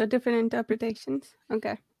different interpretations.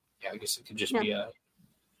 Okay. Yeah, I guess it could just be a.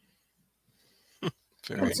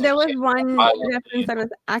 There was one reference that was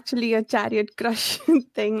actually a chariot crush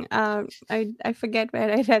thing. I forget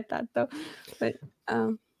where I read that though, but.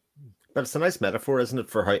 But it's a nice metaphor, isn't it,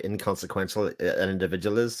 for how inconsequential an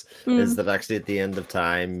individual is? Is that actually at the end of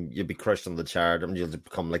time you'll be crushed on the chariot and you'll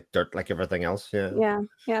become like dirt, like everything else? Yeah.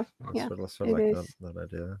 Sort of like that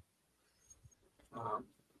idea.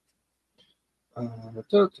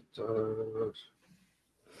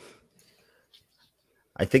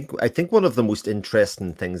 I think one of the most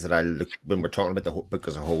interesting things that I look when we're talking about the whole book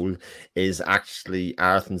as a whole is actually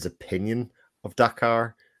Arathon's opinion of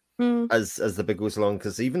Dakar. As the book goes along,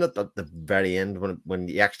 because even at the very end, when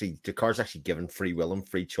Dakar's actually given free will and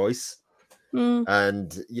free choice, and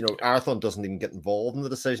Arathon doesn't even get involved in the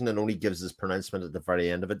decision and only gives his pronouncement at the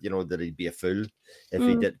very end of it, that he'd be a fool if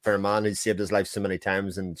he did, for a man who's saved his life so many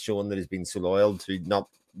times and shown that he's been so loyal, to not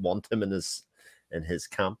want him in his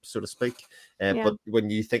camp, so to speak. But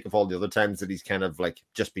when you think of all the other times that he's kind of like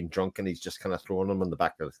just been drunk and he's just kind of throwing him on the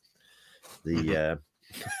back of the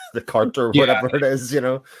the cart or whatever it is,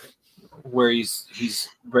 where he's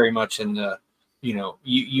very much in the,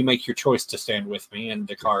 you make your choice to stand with me, and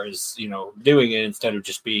Dakar is, doing it instead of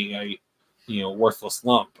just being a, worthless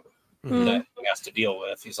lump that he has to deal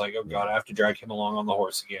with. He's like, oh God, I have to drag him along on the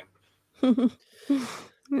horse again.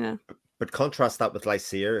 Yeah. But contrast that with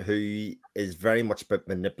Lysair, who is very much about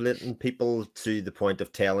manipulating people to the point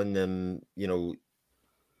of telling them,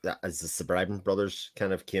 that as the Suburban brothers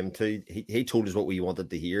kind of came to, he told us what we wanted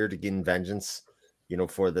to hear to gain vengeance,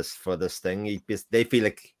 for this thing. They feel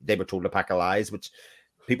like they were told a pack of lies, which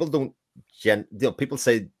people don't. People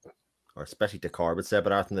say, or especially Dakar would say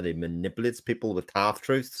about Arthur, that he manipulates people with half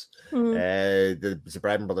truths. The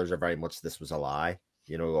Suburban brothers are very much this was a lie.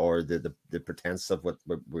 Or the pretense of what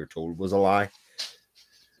we're told was a lie.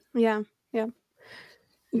 Yeah.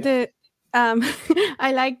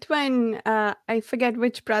 I liked when I forget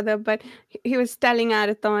which brother, but he was telling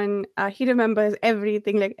Arathon he remembers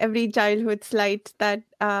everything, like every childhood slight that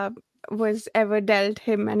was ever dealt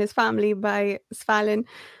him and his family by Svalin.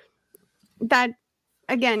 That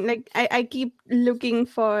again, like I keep looking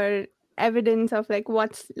for evidence of like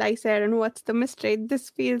what's Lysair and what's the mystery. This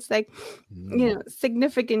feels like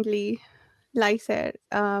significantly Lysair,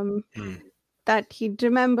 that he'd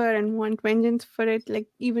remember and want vengeance for it, like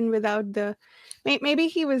even without the maybe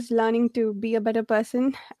he was learning to be a better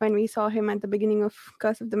person when we saw him at the beginning of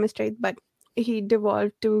Curse of the Mistwraith, but he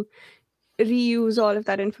devolved to reuse all of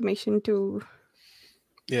that information to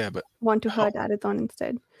but want to hurt Arathon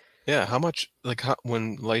instead. Yeah, how much,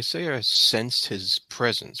 when Lysair sensed his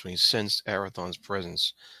presence, when he sensed Arathon's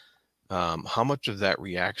presence, how much of that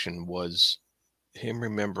reaction was him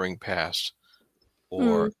remembering past,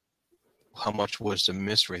 or how much was the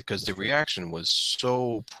Mistwraith? Because the reaction was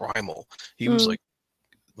so primal. He was like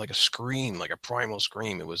a scream, like a primal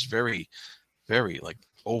scream. It was very, very like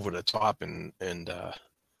over the top and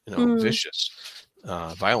vicious,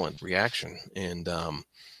 violent reaction. And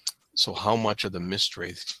so how much of the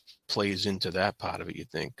Mistwraith plays into that part of it, you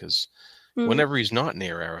think? Because whenever he's not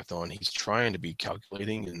near Arathon, he's trying to be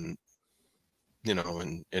calculating and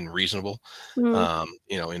and reasonable,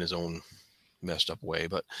 in his own messed up way.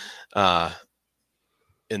 But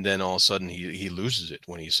and then all of a sudden he loses it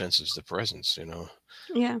when he senses the presence.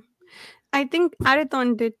 Yeah, I think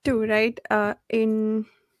Arathon did too, right?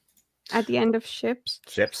 At the end of Ships.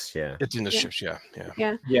 Yeah. It's in the Ships, yeah.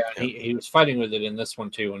 He was fighting with it in this one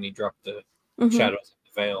too when he dropped the shadows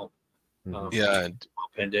of the veil.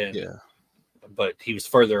 Pinned in. Yeah. But he was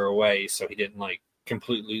further away, so he didn't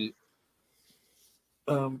completely.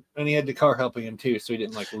 And he had Dakar helping him too, so he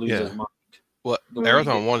didn't lose his mind. Well,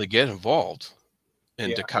 Arathon wanted to get involved,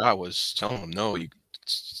 and Dakar was telling him, "No, you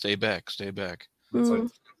stay back." It's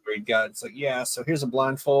it's so here's a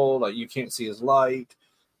blindfold. You can't see his light.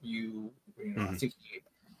 I think he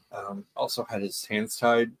also had his hands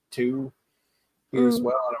tied too here as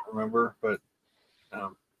well. I don't remember, but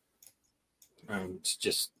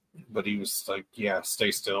but he was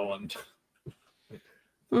stay still and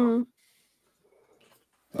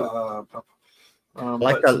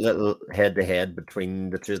like that little head-to-head between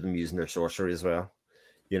the two of them using their sorcery as well.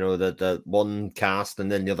 That one cast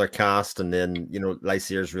and then the other cast, and then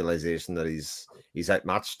Lysair's realization that he's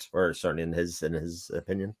outmatched, or certainly in his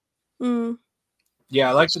opinion. Yeah,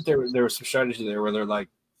 I like that there was some strategy there where they're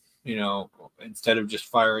instead of just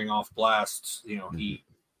firing off blasts, he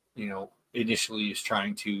initially is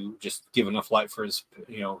trying to just give enough light for his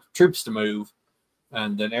troops to move,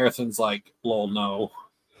 and then Arathon's like, lol, no.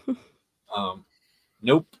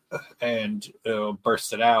 Nope, and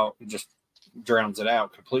bursts it out, just drowns it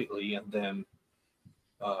out completely, and then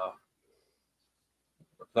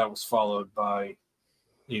that was followed by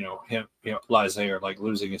him, Lysair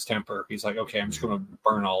losing his temper. He's like, okay, I'm just going to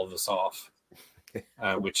burn all of this off,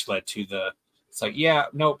 which led to it's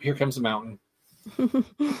nope, here comes the mountain.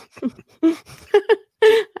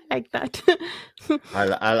 I like that. I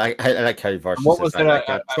like how Varsh what was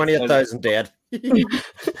it? 20,000 dead.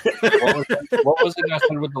 What was it I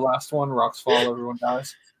said with the last one? Rocks fall, everyone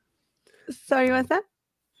dies. Sorry, what's that?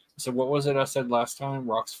 So what was it I said last time?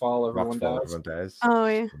 Rocks fall, everyone dies. Oh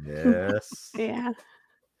yeah. Yes. Yeah.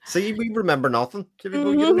 See, we remember nothing. You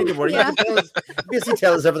don't need to worry. You can basically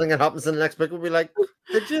tell us everything that happens in the next book. We'll be like,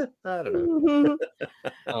 did you? I don't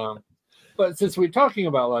know. But since we're talking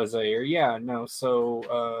about Lysair,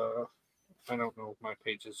 so I don't know if my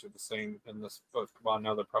pages are the same in this book. Well,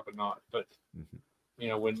 no, they're probably not. But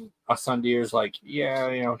when Asandir's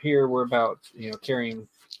here we're about carrying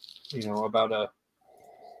about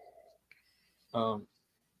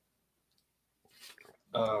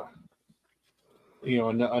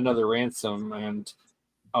another ransom, and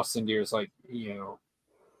Asandir's it's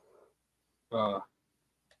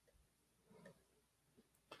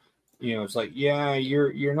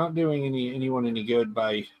you're not doing anyone any good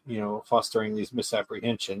by fostering these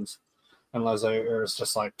misapprehensions, and Lysair is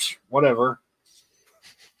just whatever.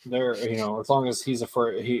 There, as long as he's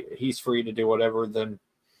he's free to do whatever, then,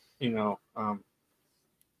 I'm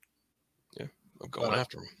going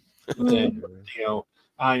after him. Then,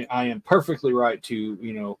 I am perfectly right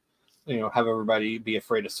to, have everybody be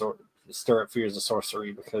afraid of stir up fears of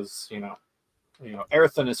sorcery, because,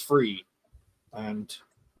 Erethan is free. And,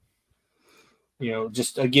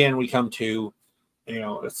 just again, we come to,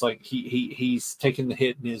 it's like he's taken the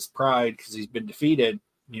hit in his pride because he's been defeated,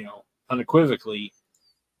 unequivocally,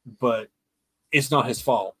 but it's not his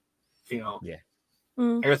fault, Yeah.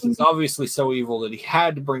 Erethan's obviously so evil that he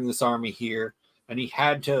had to bring this army here, and he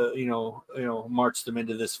had to, march them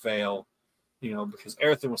into this vale, because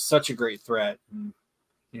Erethan was such a great threat, and,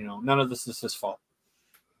 none of this is his fault.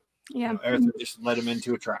 Yeah. Erethan just led him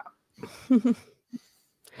into a trap.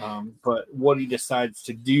 But what he decides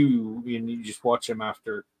to do, and you just watch him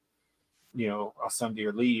after,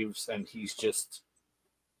 Asandir leaves, and he's just,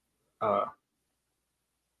 he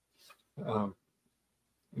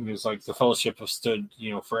was like, the Fellowship have stood,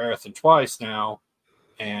 for Erethan twice now,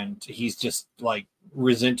 and he's just like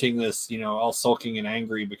resenting this, all sulking and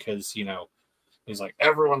angry because, he's like,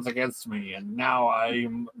 everyone's against me, and now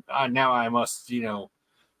I must,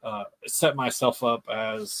 set myself up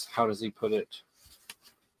as, how does he put it?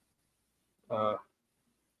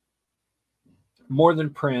 More than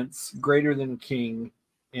prince, greater than king,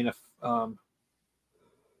 in a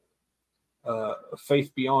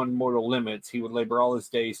faith beyond mortal limits. He would labor all his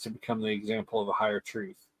days to become the example of a higher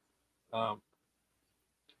truth.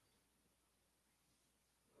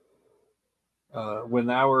 When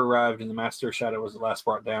the hour arrived and the Master Shadow was at last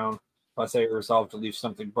brought down, Lysander resolved to leave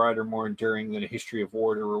something brighter, more enduring than a history of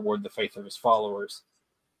war to reward the faith of his followers.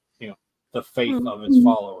 The faith of his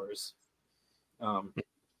followers.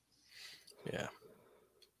 Yeah.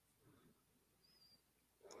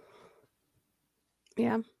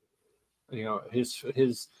 Yeah.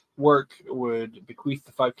 His work would bequeath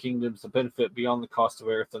the 5 kingdoms a benefit beyond the cost of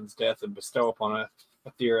Erethan's death, and bestow upon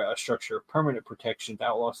Aethera a structure of permanent protection to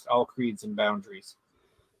outlast all creeds and boundaries.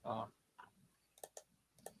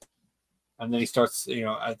 And then he starts,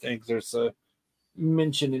 I think there's a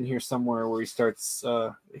mention in here somewhere where he starts,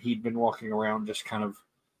 he'd been walking around just kind of,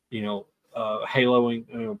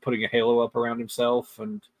 haloing, putting a halo up around himself,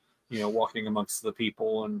 and, walking amongst the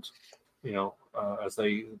people, and, as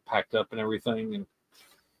they packed up and everything.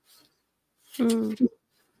 And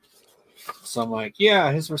so I'm like,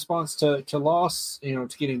 yeah, his response to loss, to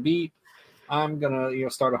getting beat, I'm gonna,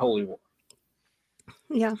 start a holy war.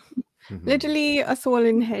 Yeah. Literally a soul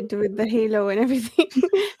in head with the halo and everything.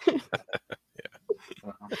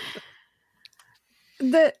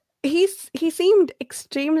 He seemed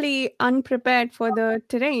extremely unprepared for the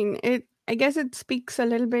terrain. I guess it speaks a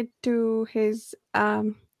little bit to his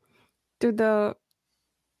to the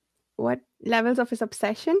levels of his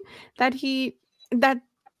obsession that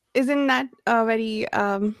isn't that a very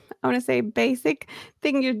I want to say basic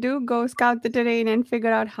thing you do, go scout the terrain and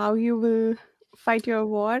figure out how you will fight your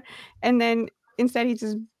war, and then instead he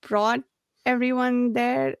just brought everyone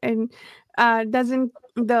there. And doesn't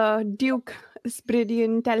the Duke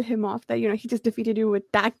Spridian tell him off that he just defeated you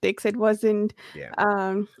with tactics, it wasn't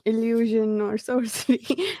illusion or sorcery?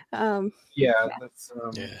 That's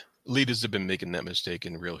leaders have been making that mistake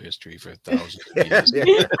in real history for thousands of years.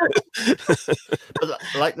 But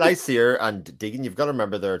like Lysander and Deegan, you've got to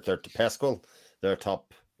remember their Pesquil, their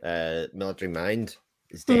top military mind,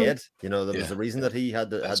 is dead. There was a reason that he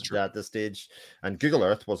had at this stage, and Google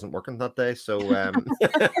Earth wasn't working that day, so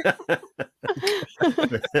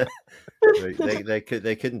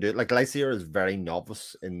they couldn't do it. Like, Lysander is very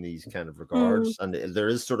novice in these kind of regards, and there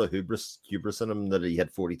is sort of hubris in him that he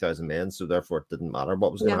had 40,000 men, so therefore it didn't matter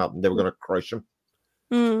what was going to happen. They were going to crush him.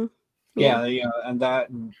 And that,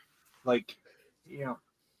 and like,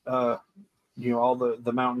 all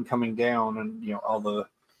the mountain coming down, and all the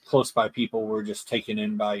close by people were just taken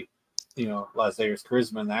in by Lysander's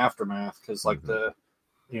charisma in the aftermath, because like the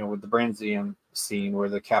with the Branzian scene where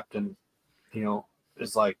the captain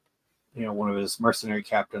is like one of his mercenary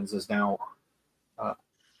captains is now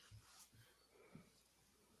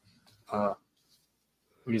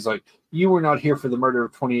he's like, you were not here for the murder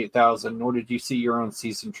of 28,000, nor did you see your own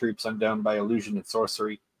seasoned troops undone by illusion and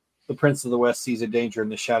sorcery. The Prince of the West sees a danger in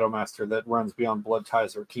the Shadow Master that runs beyond blood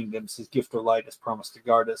ties or kingdoms. His gift of light has promised to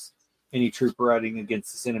guard us. Any troop riding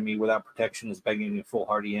against this enemy without protection is begging a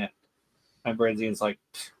foolhardy end. And Branzian's like,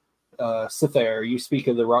 Sithair, you speak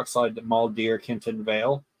of the rockslide that mauled Deer Kenton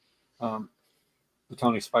Vale? The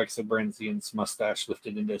tawny spikes of Branzian's mustache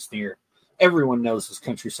lifted into a sneer. Everyone knows this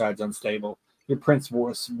countryside's unstable. Your Prince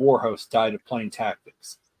Warhost died of plain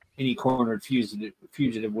tactics. any cornered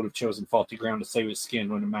fugitive would have chosen faulty ground to save his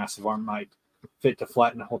skin when a massive arm might fit to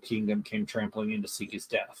flatten a whole kingdom came trampling in to seek his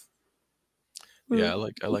death. Yeah,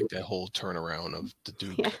 I like that whole turnaround of the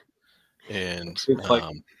Duke, and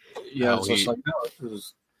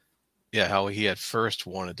how he at first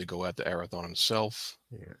wanted to go after Arathon himself,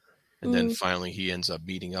 and then finally he ends up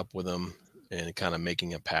meeting up with him and kind of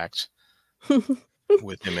making a pact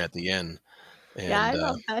with him at the end. And I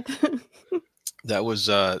love that. that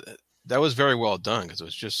was very well done, because it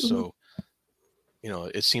was just so,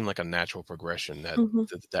 it seemed like a natural progression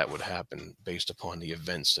that would happen based upon the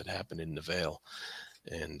events that happened in the Vale.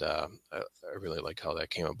 And I really like how that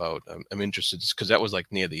came about. I'm interested because that was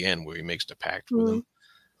like near the end where he makes the pact with him.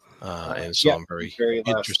 And so I'm very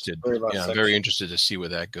interested. I'm very interested to see where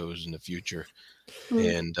that goes in the future.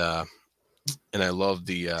 And I love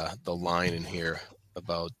the line in here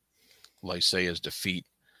about Lysaea's defeat.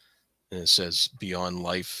 And it says, beyond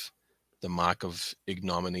life, the mark of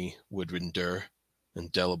ignominy would endure,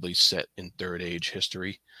 indelibly set in Third Age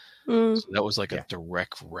history. So that was like a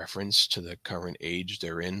direct reference to the current age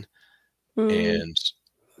they're in, and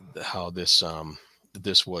how this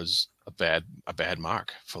was a bad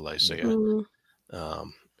mark for Lysaea.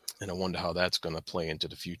 And I wonder how that's going to play into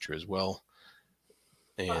the future as well.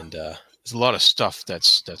 And there's a lot of stuff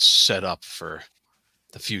that's set up for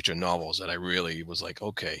the future novels that I really was like,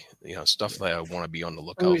 okay, stuff that I want to be on the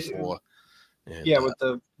lookout for. And,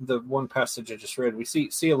 with the one passage I just read, we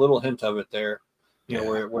see a little hint of it there.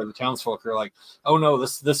 Where the townsfolk are like, oh no,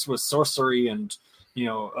 this was sorcery and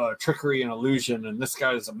trickery and illusion, and this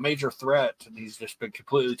guy is a major threat, and he's just been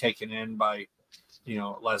completely taken in by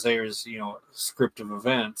Lysaea's script of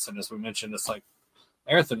events. And as we mentioned, it's like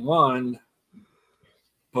Arathon won,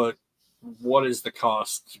 but what is the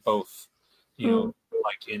cost, both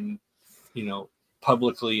like in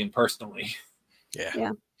publicly and personally?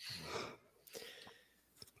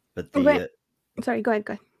 But sorry, go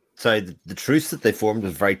ahead. So the truce that they formed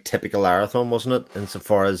was very typical Arathon, wasn't it?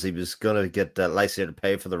 Insofar as he was going to get Lysaea to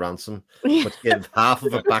pay for the ransom, but give half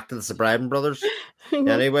of it back to the Sobriden brothers.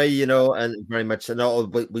 Anyway, and very much, no,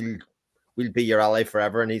 we'll be your ally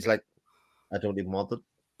forever. And he's like, I don't even want it.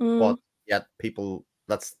 But yet people,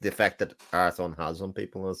 that's the effect that Arathon has on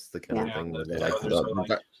people. That's the kind of thing that they like.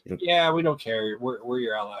 We don't care. We're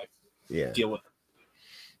your ally. Yeah. Deal with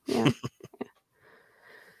it.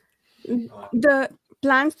 The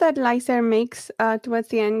plans that Lysaea makes towards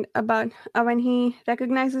the end about when he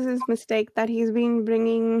recognizes his mistake, that he's been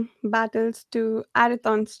bringing battles to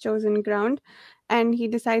Arathon's chosen ground, and he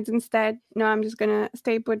decides instead, no, I'm just going to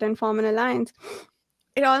stay put and form an alliance.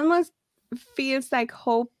 It almost feels like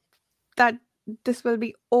hope that this will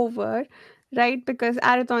be over, right? Because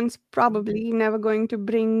Arathon's probably never going to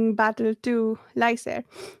bring battle to Lysaea.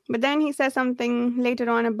 But then he says something later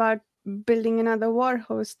on about building another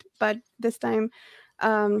Warhost, but this time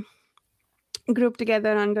grouped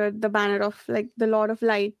together under the banner of like the Lord of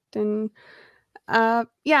Light. And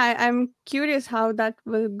I'm curious how that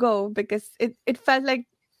will go, because it felt like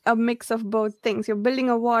a mix of both things. You're building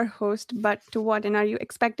a Warhost, but to what? And are you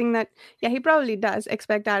expecting that? Yeah, he probably does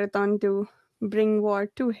expect Arathon to bring war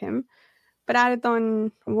to him, but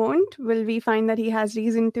Arathon won't. Will we find that he has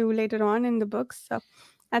reason to later on in the books? So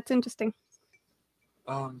that's interesting.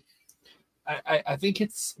 I think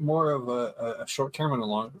it's more of a short term and a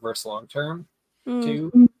long term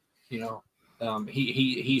too.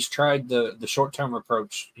 He's tried the short term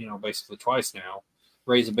approach, basically twice now.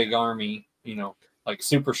 Raise a big army, like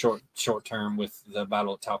super short term with the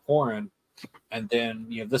Battle of Talcoran, and then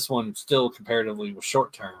this one still comparatively was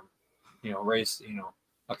short term. Raise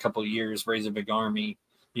a couple of years, raise a big army,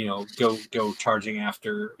 go charging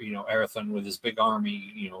after Arathon with his big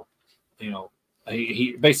army,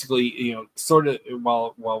 He basically, sort of,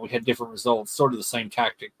 while we had different results, sort of the same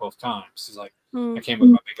tactic both times. He's like, I came with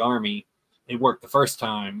my big army. It worked the first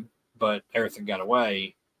time, but Arathon got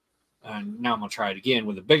away. And now I'm going to try it again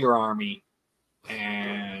with a bigger army,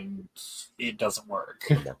 and it doesn't work.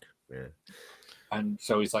 Yeah. And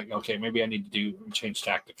so he's like, okay, maybe I need to change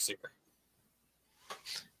tactics here.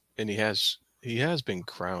 And he has been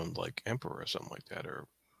crowned like emperor or something like that, or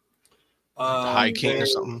High King or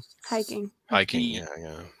something. High King.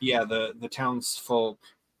 Yeah, the townsfolk,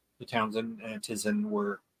 the towns in Tizen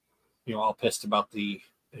were, all pissed about the,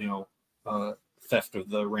 theft of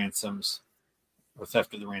the ransom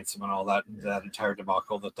and all that entire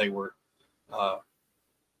debacle, that they were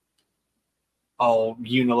all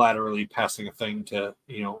unilaterally passing a thing to,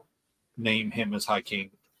 name him as High King,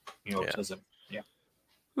 Tizen. Yeah.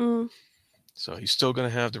 So he's still going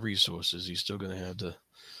to have the resources. He's still going to have the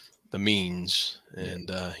means, and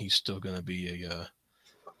he's still going to be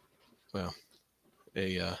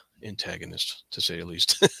antagonist, to say the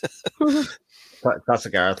least.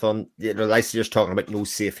 Classic Arathon. Lysair's talking about no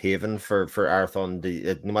safe haven for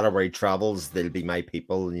Arathon. No matter where he travels, they'll be my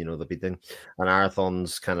people. They'll be thing. And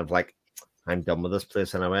Arathon's kind of like, I'm done with this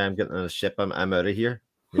place anyway. I'm getting on a ship. I'm out of here.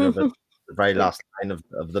 But the very last line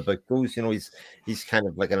of the book goes, he's kind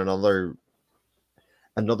of like in another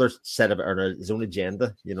set of his own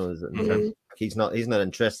agenda. He's not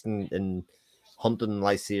interested in hunting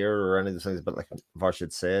Lysair or any of those things, but like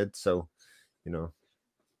Varshid said, so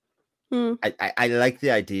I like the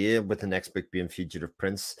idea with the next book being Fugitive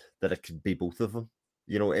Prince that it could be both of them,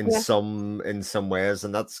 in some ways,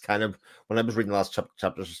 and that's kind of when I was reading the last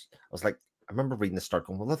chapters, I was like, I remember reading the start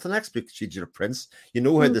going, well, that's the next book, Fugitive Prince.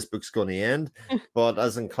 How this book's going to end, but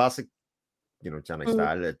as in classic, Janny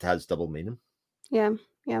style, it has double meaning. Yeah.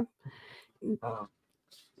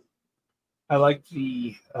 I like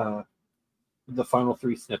the final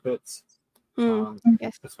 3 snippets,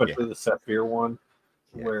 especially the Sephir one,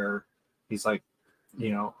 where he's like,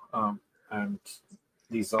 and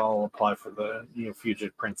these all apply for the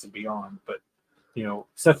Fugitive Prince and beyond, but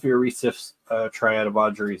Sephir resifts a triad of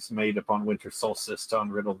Audrey's made upon winter solstice to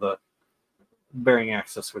unriddle the bearing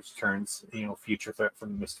axis, which turns future threat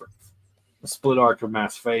from the Mist Wraith. The split arc of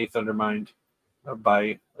mass faith undermined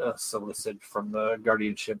by solicit from the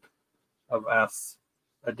guardianship of Ath's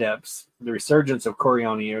adepts, the resurgence of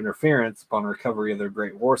Coriani interference upon recovery of their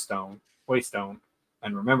great waystone,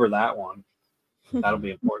 and remember that one. That'll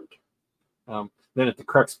be important. Then at the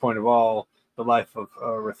crux point of all, the life of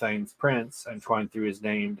Rathane's prince, entwined through his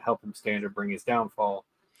name to help him stand or bring his downfall,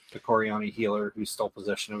 the Coriani healer who stole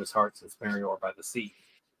possession of his heart since Merior by the sea.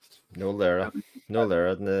 No Lara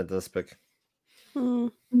in this book.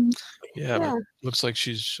 Yeah, but looks like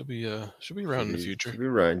she'll be around in the future. She'll be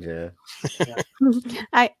around, yeah.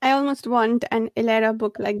 I almost want an Ilera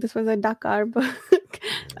book like this was a Dakar book.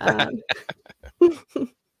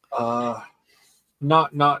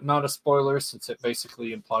 Not a spoiler since it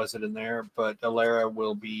basically implies it in there, but Ilera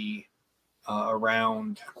will be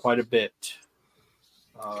around quite a bit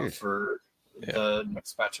for the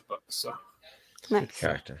next batch of books. So nice. Good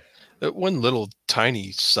character. One little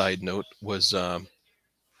tiny side note was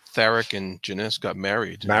Tharic and Janice got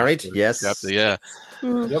married. Married? Yes. Yeah.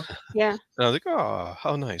 Yep. Yeah. And I was like, oh,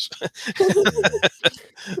 how nice.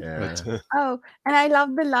 Yeah. But, Oh, and I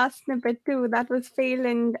love the last snippet too. That was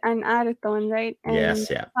Phelan and Arathon, right? And Yes,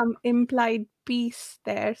 yeah. some implied peace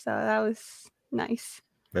there, so that was nice.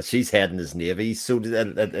 But she's heading his navy, so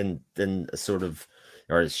and sort of,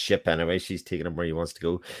 or his ship anyway. She's taking him where he wants to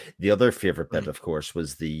go. The other favorite bit, of course,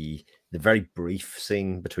 was the very brief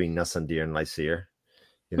scene between Nassandir and Lysair.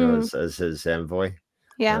 As his envoy.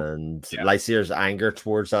 Yeah. And Lysair's anger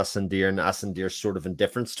towards Ascendir and Ascendir's sort of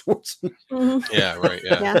indifference towards him. Yeah, right.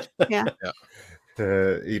 Yeah.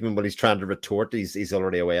 Even when he's trying to retort, he's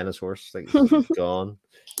already away on his horse. Like he's gone.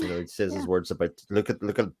 He says his words about look at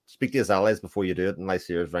speak to his allies before you do it. And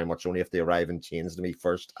Lysair is very much only if they arrive and change to me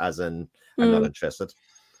first, as in I'm not interested.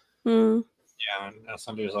 Yeah, and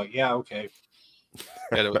Ascendir's like, yeah, okay.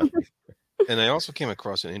 And I also came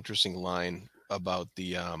across an interesting line about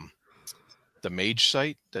the mage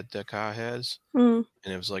site that Dakar has, and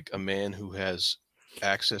it was like a man who has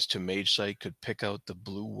access to mage site could pick out the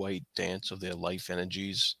blue-white dance of their life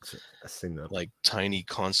energies. I've seen that. Like tiny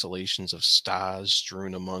constellations of stars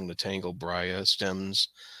strewn among the tangled briar stems,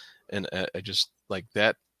 and I just like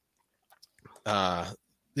that.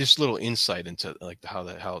 This little insight into like how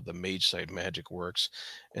the mage site magic works,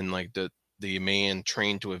 and like the man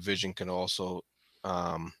trained to a vision can also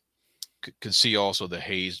could see also the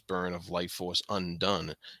hazed burn of life force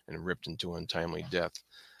undone and ripped into untimely death.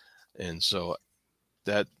 And so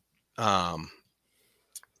that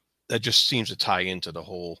just seems to tie into the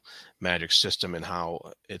whole magic system and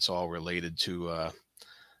how it's all related to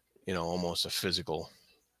almost a physical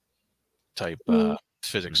type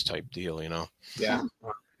physics type deal, Yeah,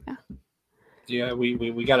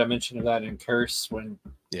 we got a mention of that in Curse when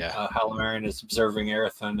Halloran is observing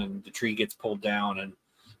Arathon and the tree gets pulled down and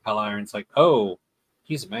Halloran's like, oh,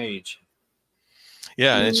 he's a mage.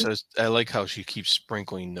 Yeah, and it's just, I like how she keeps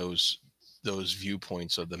sprinkling those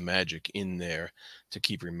viewpoints of the magic in there to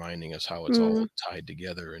keep reminding us how it's all tied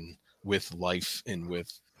together and with life and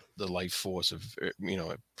with the life force of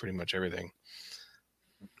pretty much everything.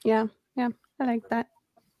 Yeah, I like that.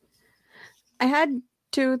 I had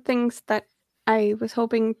 2 things that I was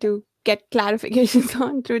hoping to get clarifications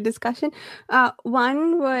on through discussion.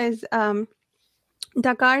 One was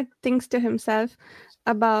Dakar thinks to himself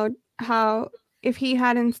about how if he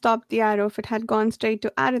hadn't stopped the arrow, if it had gone straight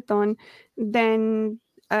to Arathon, then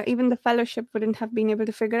even the Fellowship wouldn't have been able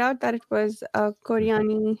to figure out that it was a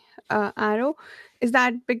Koryani arrow. Is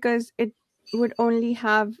that because it would only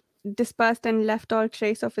have dispersed and left all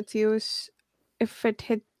trace of its use if it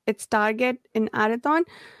hit its target in Arathon?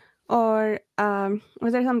 Or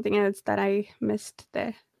was there something else that I missed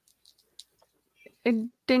there? It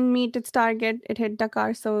didn't meet its target, it hit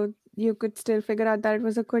Dakar, so you could still figure out that it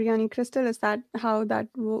was a Koryani crystal. Is that how that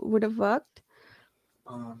would have worked?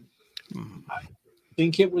 I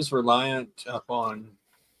think it was reliant upon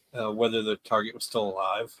whether the target was still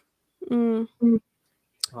alive.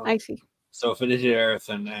 I see. So if it hit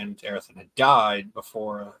Arathon and Arathon had died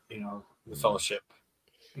before, the Fellowship,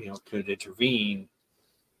 could intervene,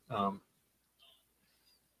 and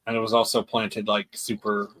it was also planted like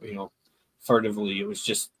super, furtively. It was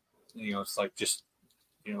just, it's like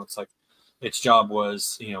its job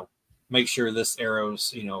was, make sure this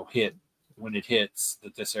arrow's, hit when it hits,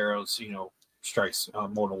 that this arrow's, strikes a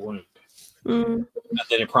mortal wound. And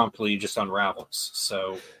then it promptly just unravels.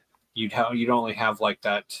 So you'd only have like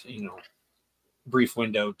that, brief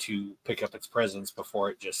window to pick up its presence before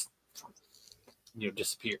it just,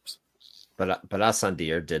 disappears. But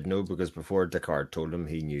Asandir did know, because before Dakar told him,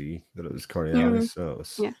 he knew that it was Koryani. So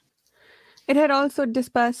it had also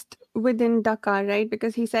dispersed within Dakar, right?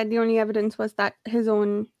 Because he said the only evidence was that his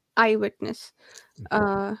own eyewitness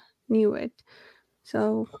knew it.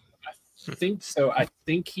 So I think so. I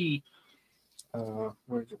think he.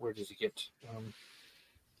 Where did he get?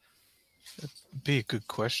 That'd be a good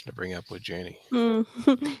question to bring up with Janny.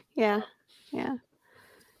 Yeah.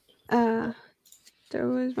 There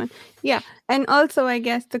was one. Yeah, and also I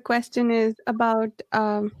guess the question is about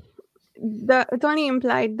it's only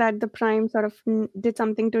implied that the Prime sort of did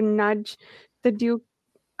something to nudge the Duke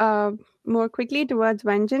more quickly towards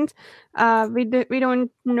vengeance. We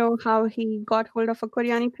don't know how he got hold of a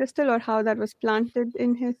Koryani crystal or how that was planted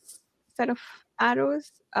in his set of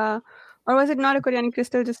arrows. Or was it not a Koryani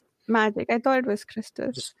crystal, just magic? I thought it was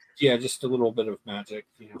crystals. Just a little bit of magic.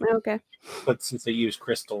 Okay. But since they use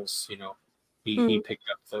crystals, he picked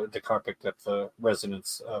up Dakar picked up the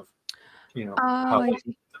resonance of, how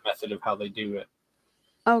the method of how they do it.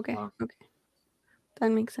 Okay.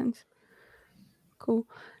 That makes sense. Cool.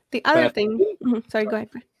 The other thing, sorry, go ahead.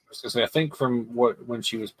 I was going to say, I think when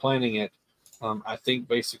she was planning it, I think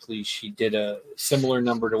basically she did a similar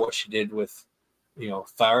number to what she did with,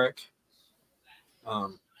 Tharek.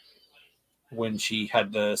 When she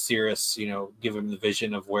had the Cirrus, give him the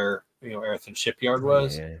vision of where, Arathon shipyard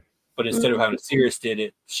was. Yeah. But instead of having Cirrus did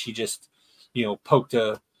it, she just, poked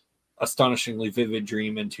a astonishingly vivid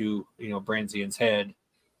dream into, Branzian's head,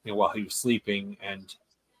 while he was sleeping, and,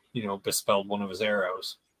 bespelled one of his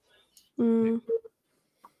arrows.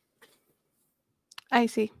 I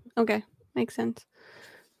see. Okay. Makes sense.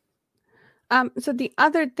 So the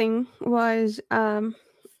other thing was, I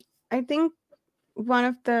think one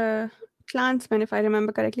of the clansmen, if I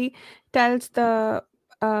remember correctly, tells the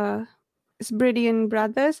Sbridian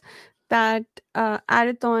brothers that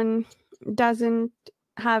Arathon doesn't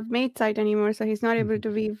have mate sight anymore, so he's not able to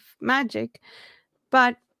weave magic.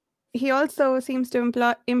 But he also seems to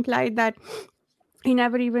imply that he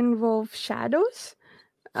never even wove shadows.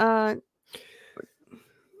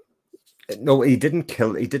 No, he didn't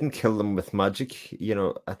kill them with magic.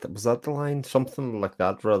 Was that the line? Something like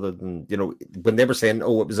that, rather than, when they were saying, it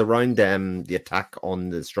was around the attack on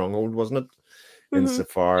the stronghold, wasn't it?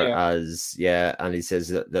 Insofar as, and he says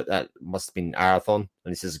that must have been Arathon,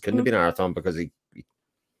 and he says it couldn't have been Arathon because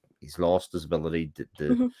he's lost his ability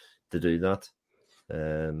to do that.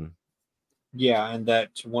 And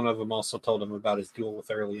that one of them also told him about his duel with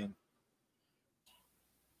Erlian.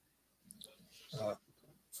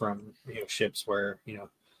 From ships where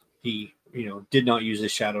he did not use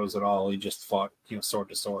his shadows at all. He just fought sword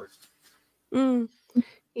to sword. So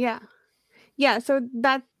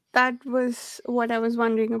that was what I was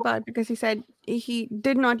wondering about, because he said he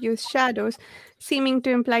did not use shadows, seeming to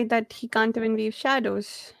imply that he can't even weave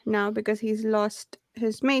shadows now because he's lost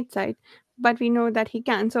his mate sight. But we know that he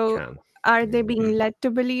can. So are they being led to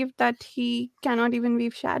believe that he cannot even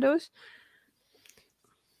weave shadows?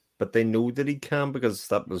 But they know that he can, because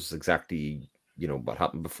that was exactly, what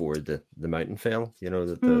happened before the mountain fell.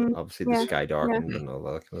 Obviously the sky darkened and all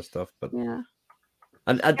that kind of stuff. But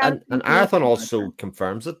and Arathon also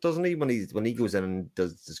confirms it, doesn't he? When he goes in and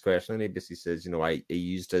does his questioning, he basically says, he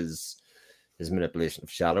used his manipulation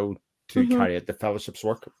of shadow to carry out the Fellowship's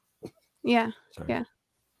work. Yeah. I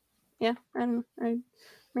don't know. I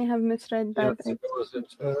may have misread that.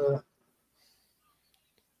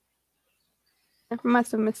 I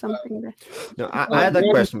must have missed something there. No, I had that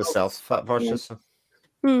question myself, Fat Versus.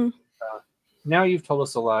 Now you've told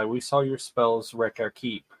us a lie. We saw your spells wreck our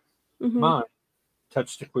keep. Mine,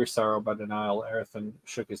 touched to queer sorrow by denial, Erethan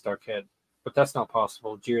shook his dark head. But that's not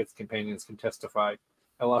possible. Jirith's companions can testify.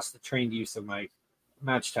 I lost the trained use of my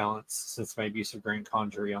match talents since my abuse of Grand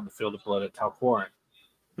Conjury on the field of blood at Talcorin.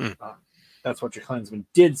 That's what your clansman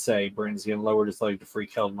did say, Branzian lowered his leg to free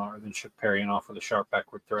Keldmar, then shook Parian off with a sharp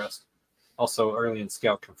backward thrust. Also, Earlian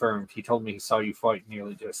Scout confirmed. He told me he saw you fight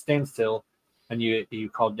nearly to a standstill, and you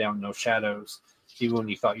called down no shadows, even when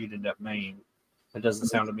you thought you'd end up maimed. It doesn't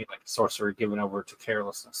sound to me like a sorcerer given over to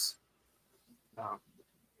carelessness. I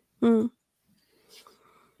think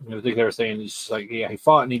they were saying he's just like, yeah, he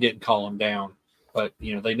fought and he didn't call him down, but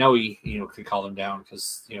they know he could call him down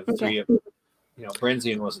because the three of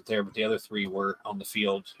Branzian wasn't there, but the other three were on the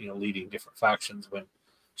field, leading different factions when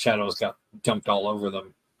shadows got dumped all over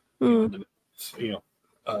them.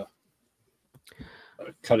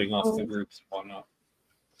 Cutting off the groups and whatnot.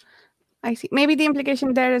 I see. Maybe the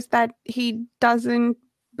implication there is that he doesn't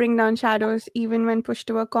bring down shadows even when pushed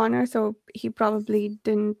to a corner, so he probably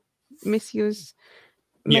didn't misuse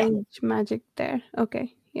magic there.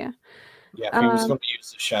 Okay, yeah. Yeah, if he was going to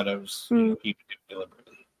use the shadows, he would do it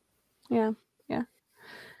deliberately. Yeah.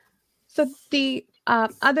 So the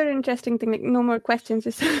other interesting thing, like no more questions,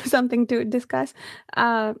 is something to discuss,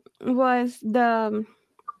 was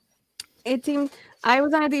it seemed I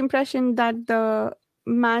was under the impression that the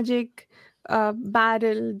magic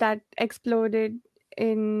barrel that exploded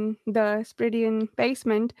in the Spridian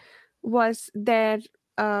basement was their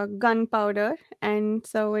gunpowder, and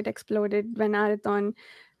so it exploded when Arathon,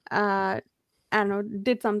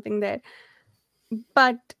 did something there.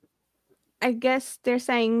 But I guess they're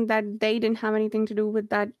saying that they didn't have anything to do with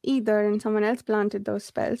that either, and someone else planted those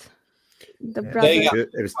spells. The brothers.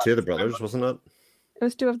 It was two of the brothers, wasn't it? It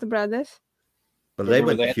was two of the brothers. But they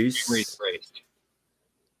went to Hughes.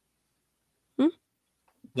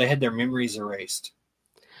 They had their memories erased.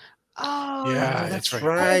 Oh, yeah, that's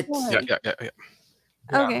right. Yeah.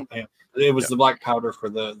 Okay. Yeah. It was the black powder for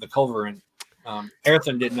the culverin.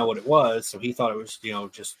 Erethan didn't know what it was, so he thought it was,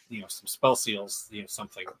 just some spell seals,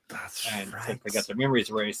 something. That's and right. since they got their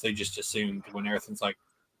memories erased, they just assumed when Erethan's like,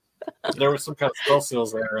 there was some kind of spell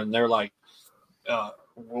seals there, and they're like, well,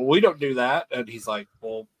 we don't do that. And he's like,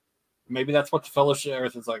 well, maybe that's what the fellowship.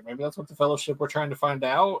 Erethan's like, maybe that's what the fellowship we're trying to find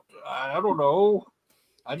out. I don't know.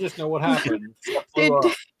 I just know what happened.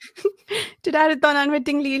 Did Arathon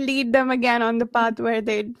unwittingly lead them again on the path where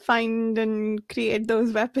they'd find and create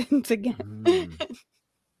those weapons again?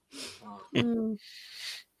 That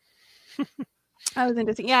was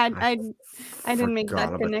interesting. Yeah, I didn't make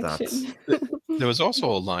that connection. There was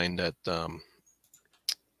also a line that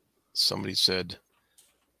somebody said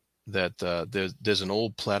that there's an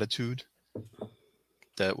old platitude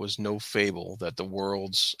that was no fable, that the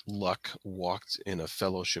world's luck walked in a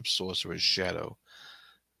fellowship sorcerer's shadow.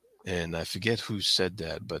 And I forget who said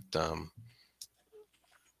that, but I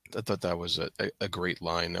thought that was a great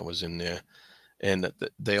line that was in there. And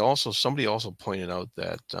somebody also pointed out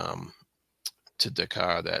that to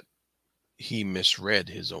Dakar that he misread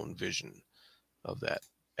his own vision of that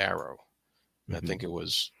arrow. And I think it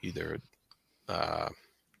was either a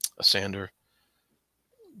Sander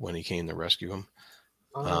when he came to rescue him.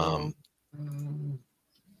 I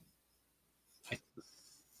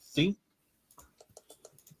think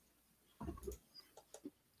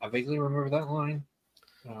I vaguely remember that line.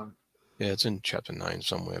 Yeah, it's in chapter 9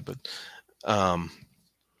 somewhere, but and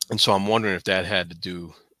so I'm wondering if that had to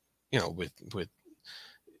do, with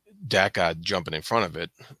Dakar jumping in front of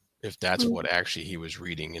it, if that's what actually he was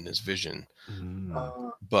reading in his vision.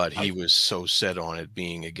 But he was so set on it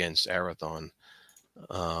being against Arathon.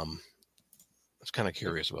 I was kind of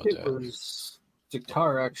curious about that. It was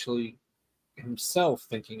Dakar actually himself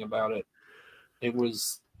thinking about it. It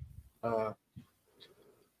was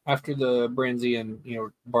after the Branzian,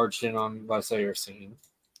 barged in on Lysair scene,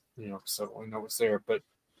 so we know what's there, but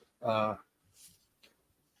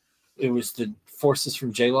it was the forces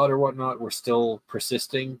from J-Lot or whatnot were still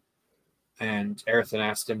persisting, and Erethan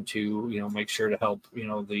asked him to, make sure to help,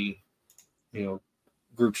 the,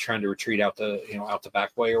 groups trying to retreat out the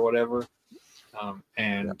back way or whatever.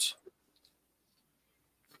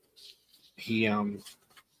 He,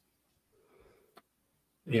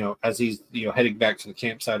 as he's, heading back to the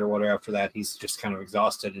campsite or whatever after that, he's just kind of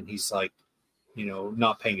exhausted, and he's like,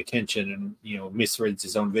 not paying attention, and, misreads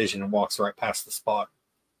his own vision and walks right past the spot,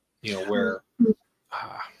 where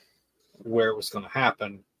it was going to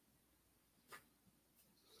happen.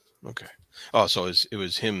 Okay. Oh, so it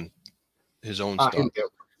was him, his own stuff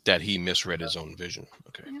that he misread his own vision.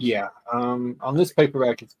 Okay. Yeah. On this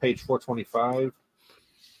paperback, it's page 425.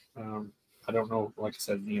 I I don't know. Like I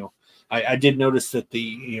said, I did notice that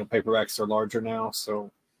the paperbacks are larger now,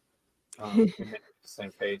 so it may be the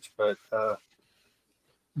same page. But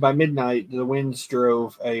by midnight, the winds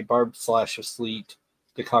drove a barbed slash of sleet.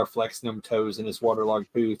 The car flexed numb toes in his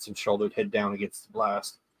waterlogged boots and shouldered head down against the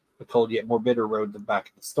blast. The cold yet more bitter rode them back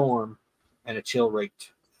in the storm, and a chill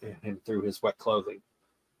raked him through his wet clothing.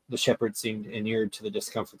 The shepherd seemed inured to the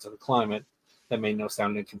discomforts of the climate that made no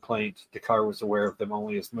sound in complaint. Dakar was aware of them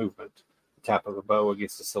only as movement, the tap of a bow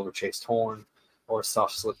against a silver-chased horn, or a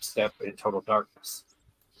soft slip step in total darkness.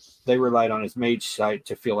 They relied on his mage sight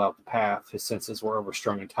to feel out the path. His senses were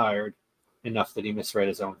overstrung and tired, enough that he misread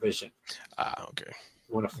his own vision. Okay.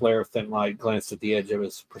 When a flare of thin light glanced at the edge of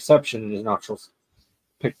his perception and his nostrils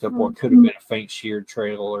picked up what could have been a faint sheared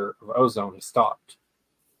trail of ozone, he stopped.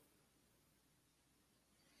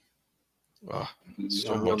 Wow,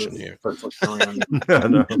 so much in here.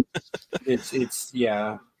 It's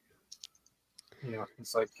yeah.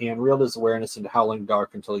 It's like he unreeled his awareness into howling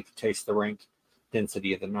dark until he could taste the rank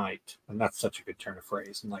density of the night, and that's such a good turn of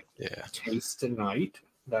phrase. And taste the night.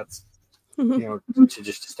 That's to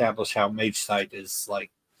just establish how mage sight is like.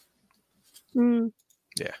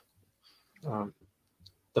 Yeah.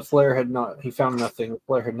 The flare had not. He found nothing. The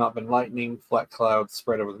flare had not been lightning. Flat clouds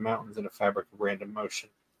spread over the mountains in a fabric of random motion.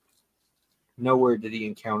 Nowhere did he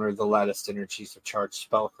encounter the latticed energies of charged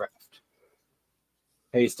spellcraft.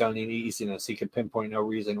 Hazed on uneasiness, he could pinpoint no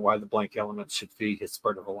reason why the blank elements should feed his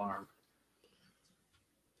spurt of alarm.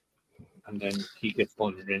 And then he gets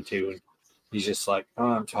blundered into, and he's just like,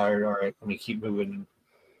 "Oh, I'm tired. All right, let me keep moving."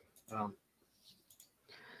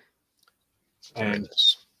 And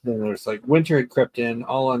then there's like winter had crept in,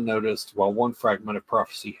 all unnoticed, while one fragment of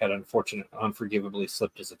prophecy had unforgivably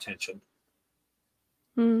slipped his attention.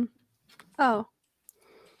 Oh.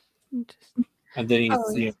 Interesting. And then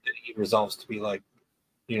he resolves to be like,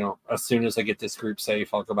 as soon as I get this group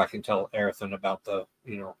safe, I'll go back and tell Aerithon about the,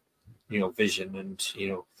 vision and,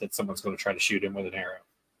 that someone's going to try to shoot him with an arrow.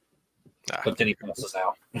 But then he passes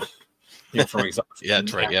out from exhaustion. Yeah,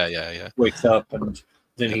 that's right. Yeah. Wakes up and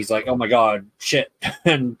then he's like, oh my God, shit,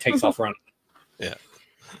 and takes off running. Yeah.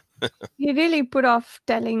 He really put off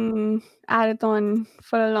telling Aerithon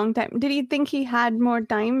for a long time. Did he think he had more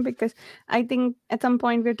time? Because I think at some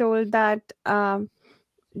point we're told that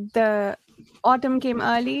the autumn came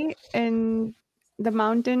early in the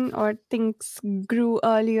mountain, or things grew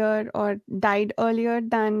earlier or died earlier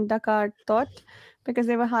than Dakar thought because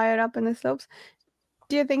they were higher up in the slopes.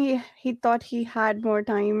 Do you think he thought he had more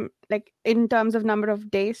time, like in terms of number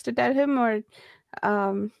of days to tell him, or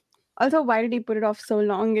also why did he put it off so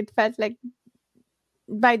long? It felt like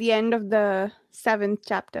by the end of the 7th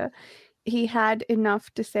chapter, he had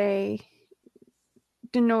enough to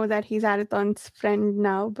know that he's Aerithon's friend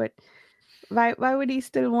now, but why would he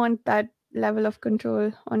still want that level of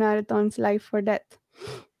control on Aerithon's life or death?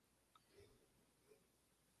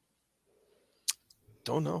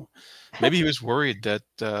 Don't know. Maybe he was worried that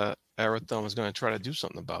Aerithon was going to try to do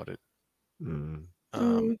something about it.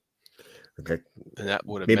 Okay. And that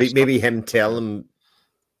would have maybe him tell him,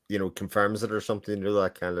 confirms it or something.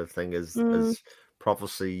 That kind of thing is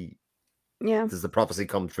prophecy. Yeah. Does the prophecy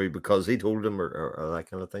come true because he told him, or that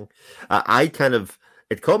kind of thing?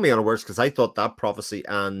 It caught me on words because I thought that prophecy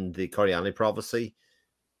and the Coriani prophecy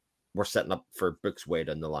were setting up for books way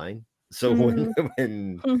down the line. So when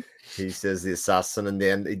he says the assassin, and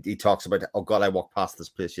then he talks about, oh God, I walked past this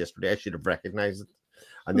place yesterday, I should have recognized it.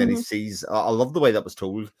 And then he sees, I love the way that was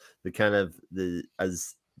told,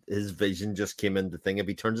 as his vision just came into the thing. If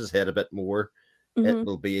he turns his head a bit more, it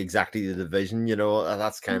will be exactly the vision,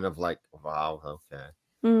 that's kind of like, wow,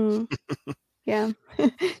 okay. Yeah.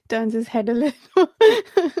 Turns his head a little.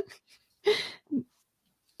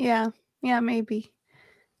 Yeah, maybe.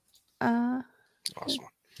 Awesome.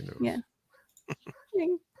 Yeah.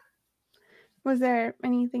 Was there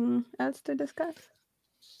anything else to discuss?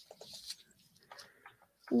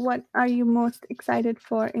 What are you most excited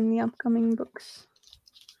for in the upcoming books?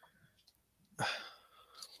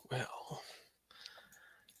 Well,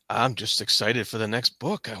 I'm just excited for the next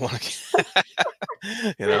book. I want to,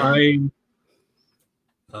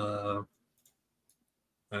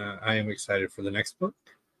 I am excited for the next book,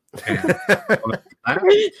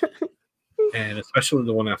 and especially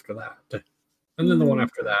the one after that, and then the one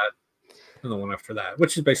after that, and the one after that,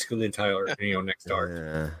 which is basically the entire next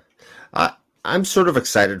arc. I'm sort of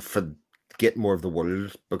excited for get more of the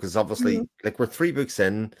world, because obviously we're 3 books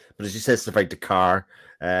in, but as you said, stuff like Dakar,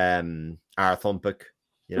 Aerithon book,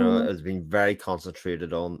 has been very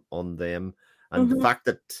concentrated on them, and the fact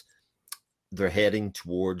that they're heading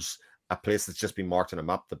towards a place that's just been marked on a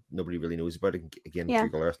map that nobody really knows about. Again,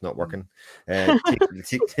 Google Earth not working.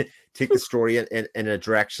 Take the story in a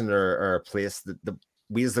direction or a place that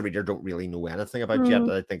we as the reader don't really know anything about yet.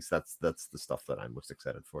 I think that's the stuff that I'm most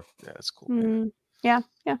excited for. Yeah, that's cool.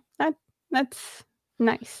 That's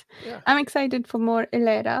nice. Yeah. I'm excited for more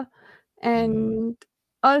Ilera, and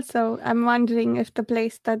also I'm wondering if the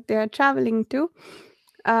place that they're traveling to,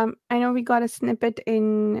 I know we got a snippet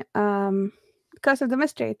in Curse of the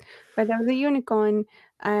Mistwraith where there was a unicorn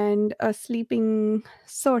and a sleeping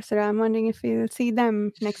sorcerer. I'm wondering if we'll see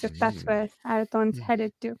them next, if that's where Arathorn's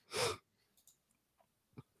headed to.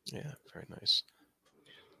 Yeah, very nice.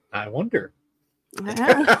 I wonder.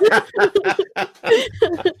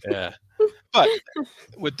 Yeah, but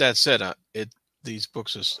with that said, these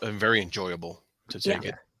books are very enjoyable to take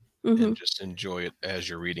it and just enjoy it as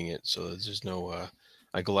you're reading it. So there's no.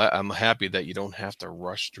 I'm happy that you don't have to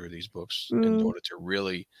rush through these books in order to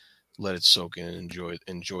really let it soak in and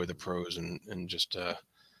enjoy the prose and just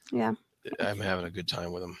I'm having a good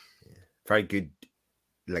time with them. Very good,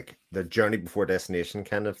 like the journey before destination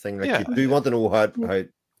kind of thing. Like you do want to know how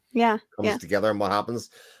it comes together and what happens,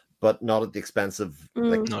 but not at the expense of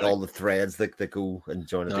like all the threads that go and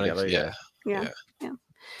join it together. Yeah.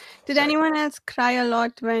 Did anyone else cry a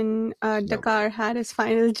lot when Dakar had his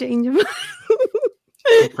final change of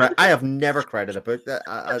I have never cried at a book.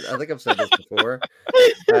 I think I've said this before.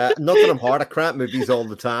 Not that I'm hard. I cry at movies all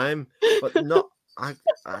the time, but not.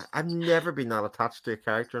 I've never been that attached to a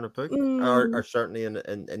character in a book, or certainly in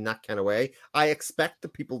that kind of way. I expect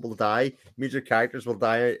that people will die. Major characters will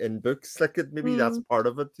die in books. Like maybe that's part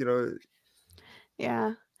of it, you know.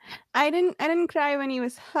 Yeah, I didn't cry when he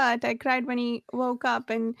was hurt. I cried when he woke up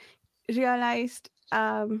and realized.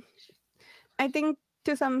 I think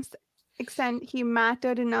to some extent he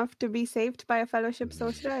mattered enough to be saved by a fellowship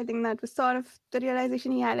sorcerer. I think that was sort of the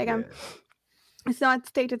realization he had. Like it's not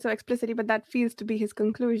stated so explicitly, but that feels to be his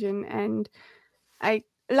conclusion, and I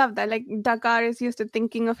love that. Like Dakar is used to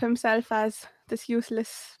thinking of himself as this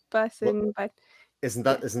useless person, but isn't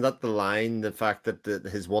that the line? The fact that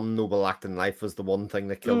his one noble act in life was the one thing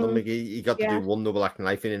that killed him. Like he got to do one noble act in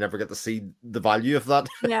life, and he never got to see the value of that.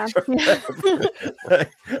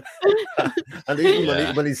 And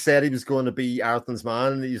even when he said he was going to be Arathorn's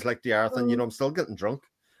man, and he's like, "The Arathorn, you know, I'm still getting drunk.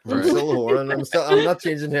 I'm still whoring. I'm not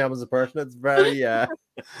changing him as a person." It's very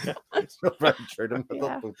it's not very true to him. I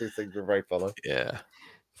thought both these things were very funny. Yeah.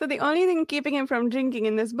 So the only thing keeping him from drinking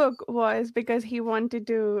in this book was because he wanted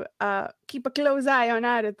to keep a close eye on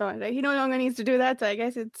Arathorn. Right? He no longer needs to do that, so I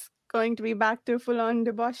guess it's going to be back to full-on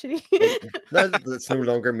debauchery. That's no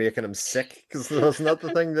longer making him sick, because that's not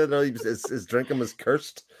the thing that his drinking was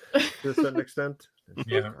cursed to a certain extent.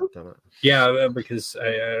 Yeah, because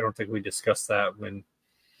I don't think we discussed that when,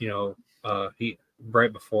 you know, he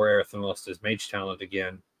right before Arathorn lost his mage talent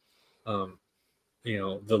again. You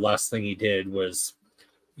know, the last thing he did was,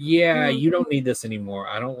 you don't need this anymore.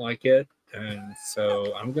 I don't like it, and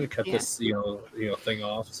so I'm going to cut this, you know, thing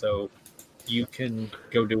off, so you can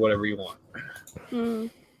go do whatever you want.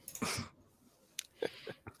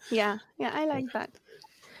 Yeah, I like that.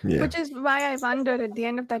 Which is why I wondered at the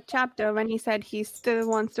end of that chapter when he said he still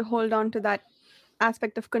wants to hold on to that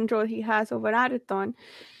aspect of control he has over Arathorn,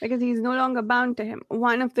 because he's no longer bound to him.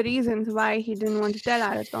 One of the reasons why he didn't want to tell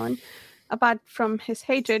Arathorn, apart from his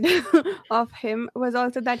hatred of him, was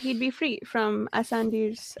also that he'd be free from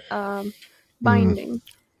Asandir's binding.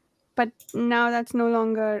 But now that's no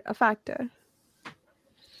longer a factor.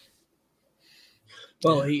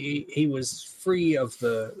 Well, he was free of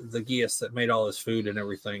the Geas that made all his food and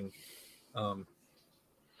everything,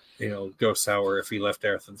 you know, go sour if he left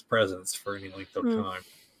Arathorn's presence for any length of time.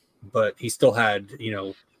 But he still had, you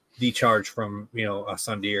know, the charge from, you know,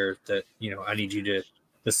 Asandir that, you know, I need you to,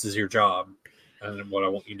 this is your job and what I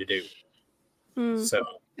want you to do. So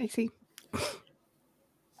I see.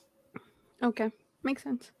 Okay, makes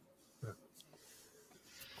sense.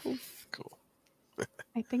 Cool.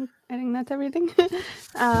 I think that's everything.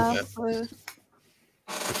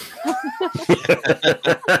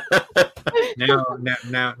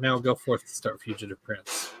 Now go forth to start Fugitive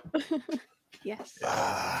Prince. Yes.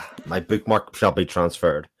 My bookmark shall be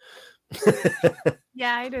transferred.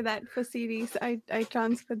 Yeah, I do that for series. I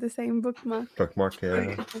transfer the same bookmark.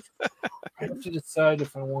 Yeah. I have to decide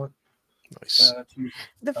if I want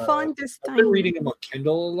the font is tiny. I've been reading them on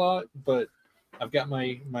Kindle a lot, but I've got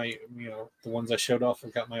my you know, the ones I showed off.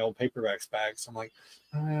 I've got my old paperbacks back, so I'm like,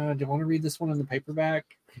 do I want to read this one in the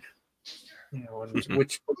paperback? You know, and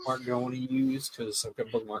which bookmark do I want to use? Because I've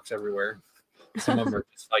got bookmarks everywhere. Some of them are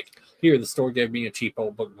just like, here, the store gave me a cheap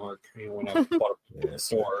old bookmark, you know, when I bought it in the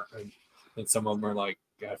store. And and some of them are like,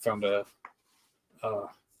 I found a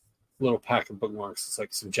little pack of bookmarks. It's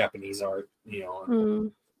like some Japanese art,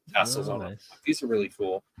 tassels on them. These are really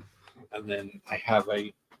cool. And then I have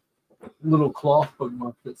a little cloth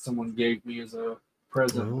bookmark that someone gave me as a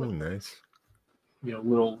present. Oh, nice.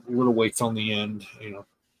 Little weights on the end.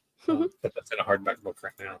 But that's in a hardback book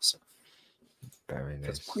right now. So very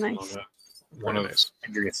nice. One of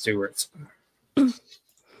Andrea Stewart's.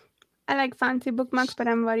 I like fancy bookmarks, but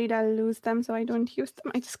I'm worried I'll lose them, so I don't use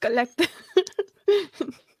them. I just collect them.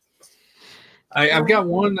 I've got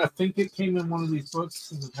one. I think it came in one of these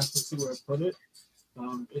books, and I have to see where I put it.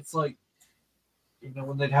 It's like,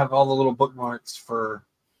 when they'd have all the little bookmarks for,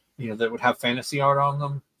 that would have fantasy art on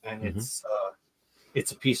them, and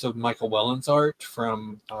it's a piece of Michael Whelan's art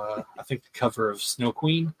from, I think, the cover of Snow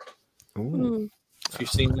Queen. Ooh. If you've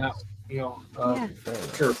seen that,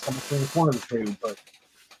 sure, it's one of the two, but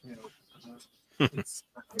it's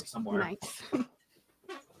somewhere. Nice.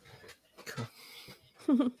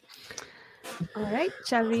 All right,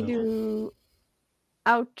 shall we do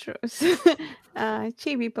outros?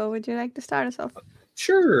 Chibi-Po, would you like to start us off?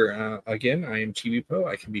 Sure. Again, I am Chibi-Po.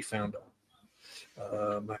 I can be found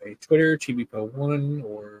on my Twitter, Chibi-Po1,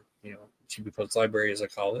 or Chibi-Po's Library, as I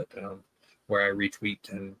call it, where I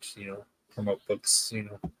retweet and promote books.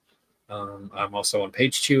 I'm also on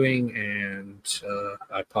Page Chewing, and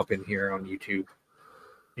I pop in here on YouTube.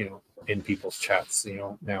 In people's chats.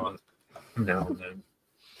 Now and then.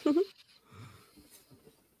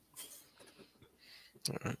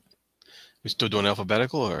 All right. We still doing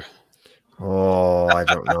alphabetical or? Oh, I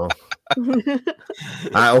don't know.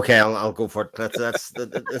 Okay, I'll go for it.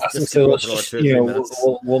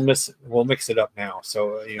 We'll mix it up now.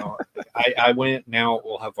 So I went. Now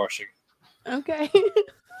we'll have Varsha. Okay.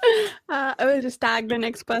 I will just tag the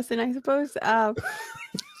next person, I suppose.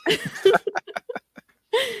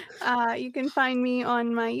 You can find me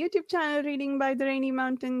on my YouTube channel, Reading by the Rainy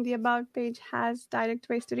Mountain. The About page has direct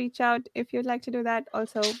ways to reach out if you'd like to do that.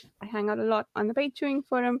 Also, I hang out a lot on the Page Chewing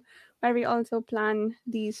forum, where we also plan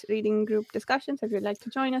these reading group discussions. If you'd like to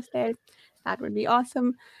join us there, that would be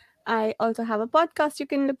awesome. I also have a podcast you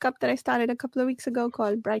can look up that I started a couple of weeks ago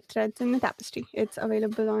called Bright Threads in the Tapestry. It's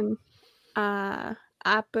available on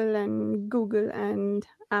Apple and Google and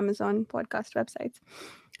Amazon podcast websites.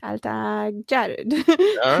 I'll tag Jared.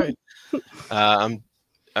 All right.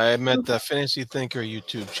 I'm at the Fantasy Thinker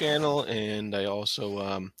YouTube channel, and I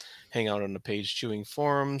also hang out on the Page Chewing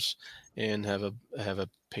forums and have a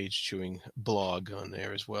Page Chewing blog on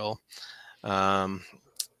there as well.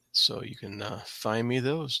 So you can find me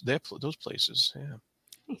those places. Yeah.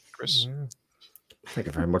 Chris. Thank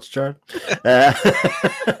you very much, Jared. My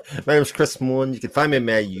name is Chris Moon. You can find me on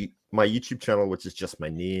my YouTube channel, which is just my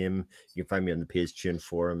name. You can find me on the Page Tune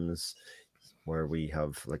forums, where we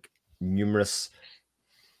have like numerous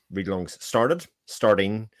read-alongs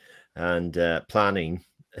starting, and planning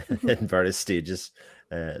in various stages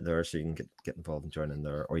there, so you can get involved and join in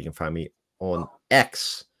there, or you can find me on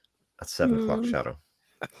X at 7 o'clock shadow.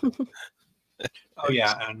 Oh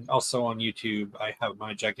yeah, and also on YouTube, I have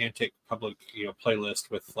my gigantic public,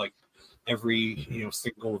 playlist with like every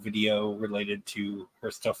single video related to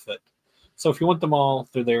her stuff. So if you want them all,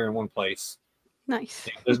 they're there in one place. Nice.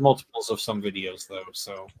 There's multiples of some videos though,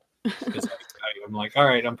 so I'm like, all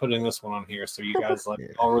right, I'm putting this one on here. So you guys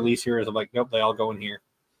all release yours. I'm like, nope, they all go in here.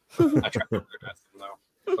 I try to organize them though,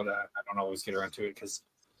 but I don't always get around to it because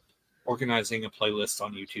organizing a playlist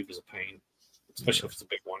on YouTube is a pain, especially if it's a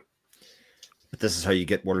big one. But this is how you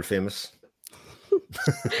get world famous.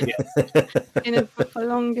 In a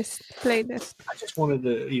longest playlist. I just wanted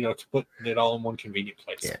to, to put it all in one convenient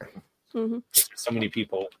place. Yeah. Mm-hmm. So many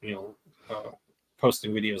people,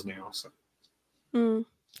 posting videos now. So.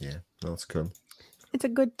 Yeah, that's cool. It's a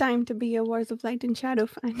good time to be a Wars of Light and Shadow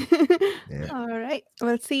fan. Yeah. All right.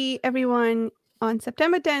 We'll see everyone on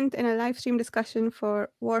September 10th in a live stream discussion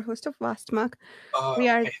for Warhost of Vastmark. We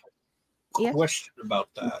are. Question about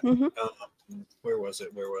that. Mm-hmm. Where was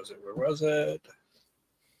it? Was it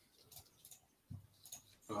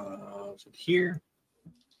here?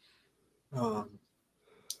 All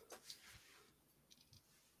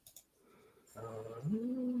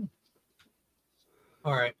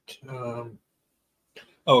right.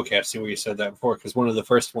 Okay, I see where you said that before, because one of the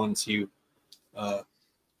first ones you in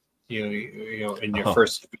your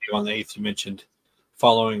first video on the 8th, you mentioned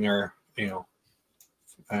following or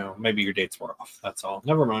maybe your dates were off. That's all.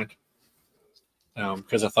 Never mind.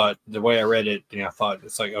 Because I thought the way I read it, I thought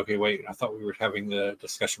it's like, okay, wait, I thought we were having the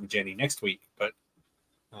discussion with Janny next week, but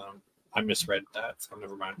I misread that, so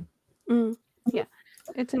never mind. Yeah.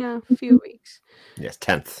 It's in a few weeks. Yes,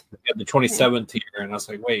 10th. Yeah, the 27th here, and I was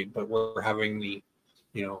like, wait, but we're having the,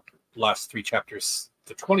 last 3 chapters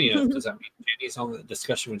the 20th. Does that mean Janny's on the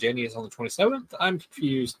discussion with Janny is on the 27th? I'm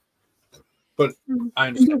confused, but I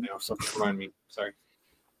understand now. So remind me. Sorry.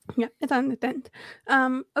 Yeah, it's on the 10th.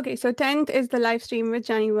 Okay, so 10th is the live stream with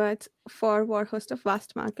Janny Wurts for Warhost of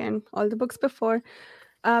Vastmark and all the books before.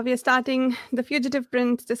 We are starting the Fugitive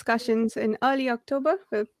Prince discussions in early October.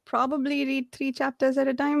 We'll probably read 3 chapters at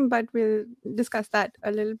a time, but we'll discuss that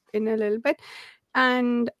in a little bit.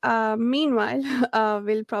 And meanwhile,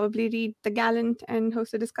 we'll probably read The Gallant and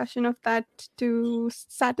host a discussion of that to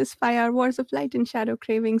satisfy our Wars of Light and Shadow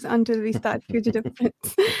cravings until we start Fugitive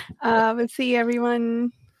Prince. We'll see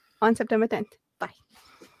everyone on September 10th. Bye.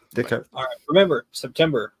 Okay. All right. Remember,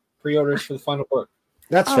 September, pre-orders for the final book.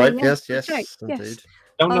 That's right. Yeah, Yes, right. indeed. Yes.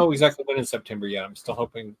 Don't know exactly when in September yet. I'm still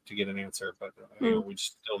hoping to get an answer, but we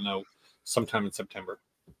just still know sometime in September.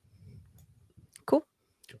 Cool.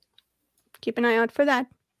 Keep an eye out for that.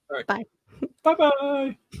 All right. Bye.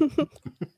 Bye-bye.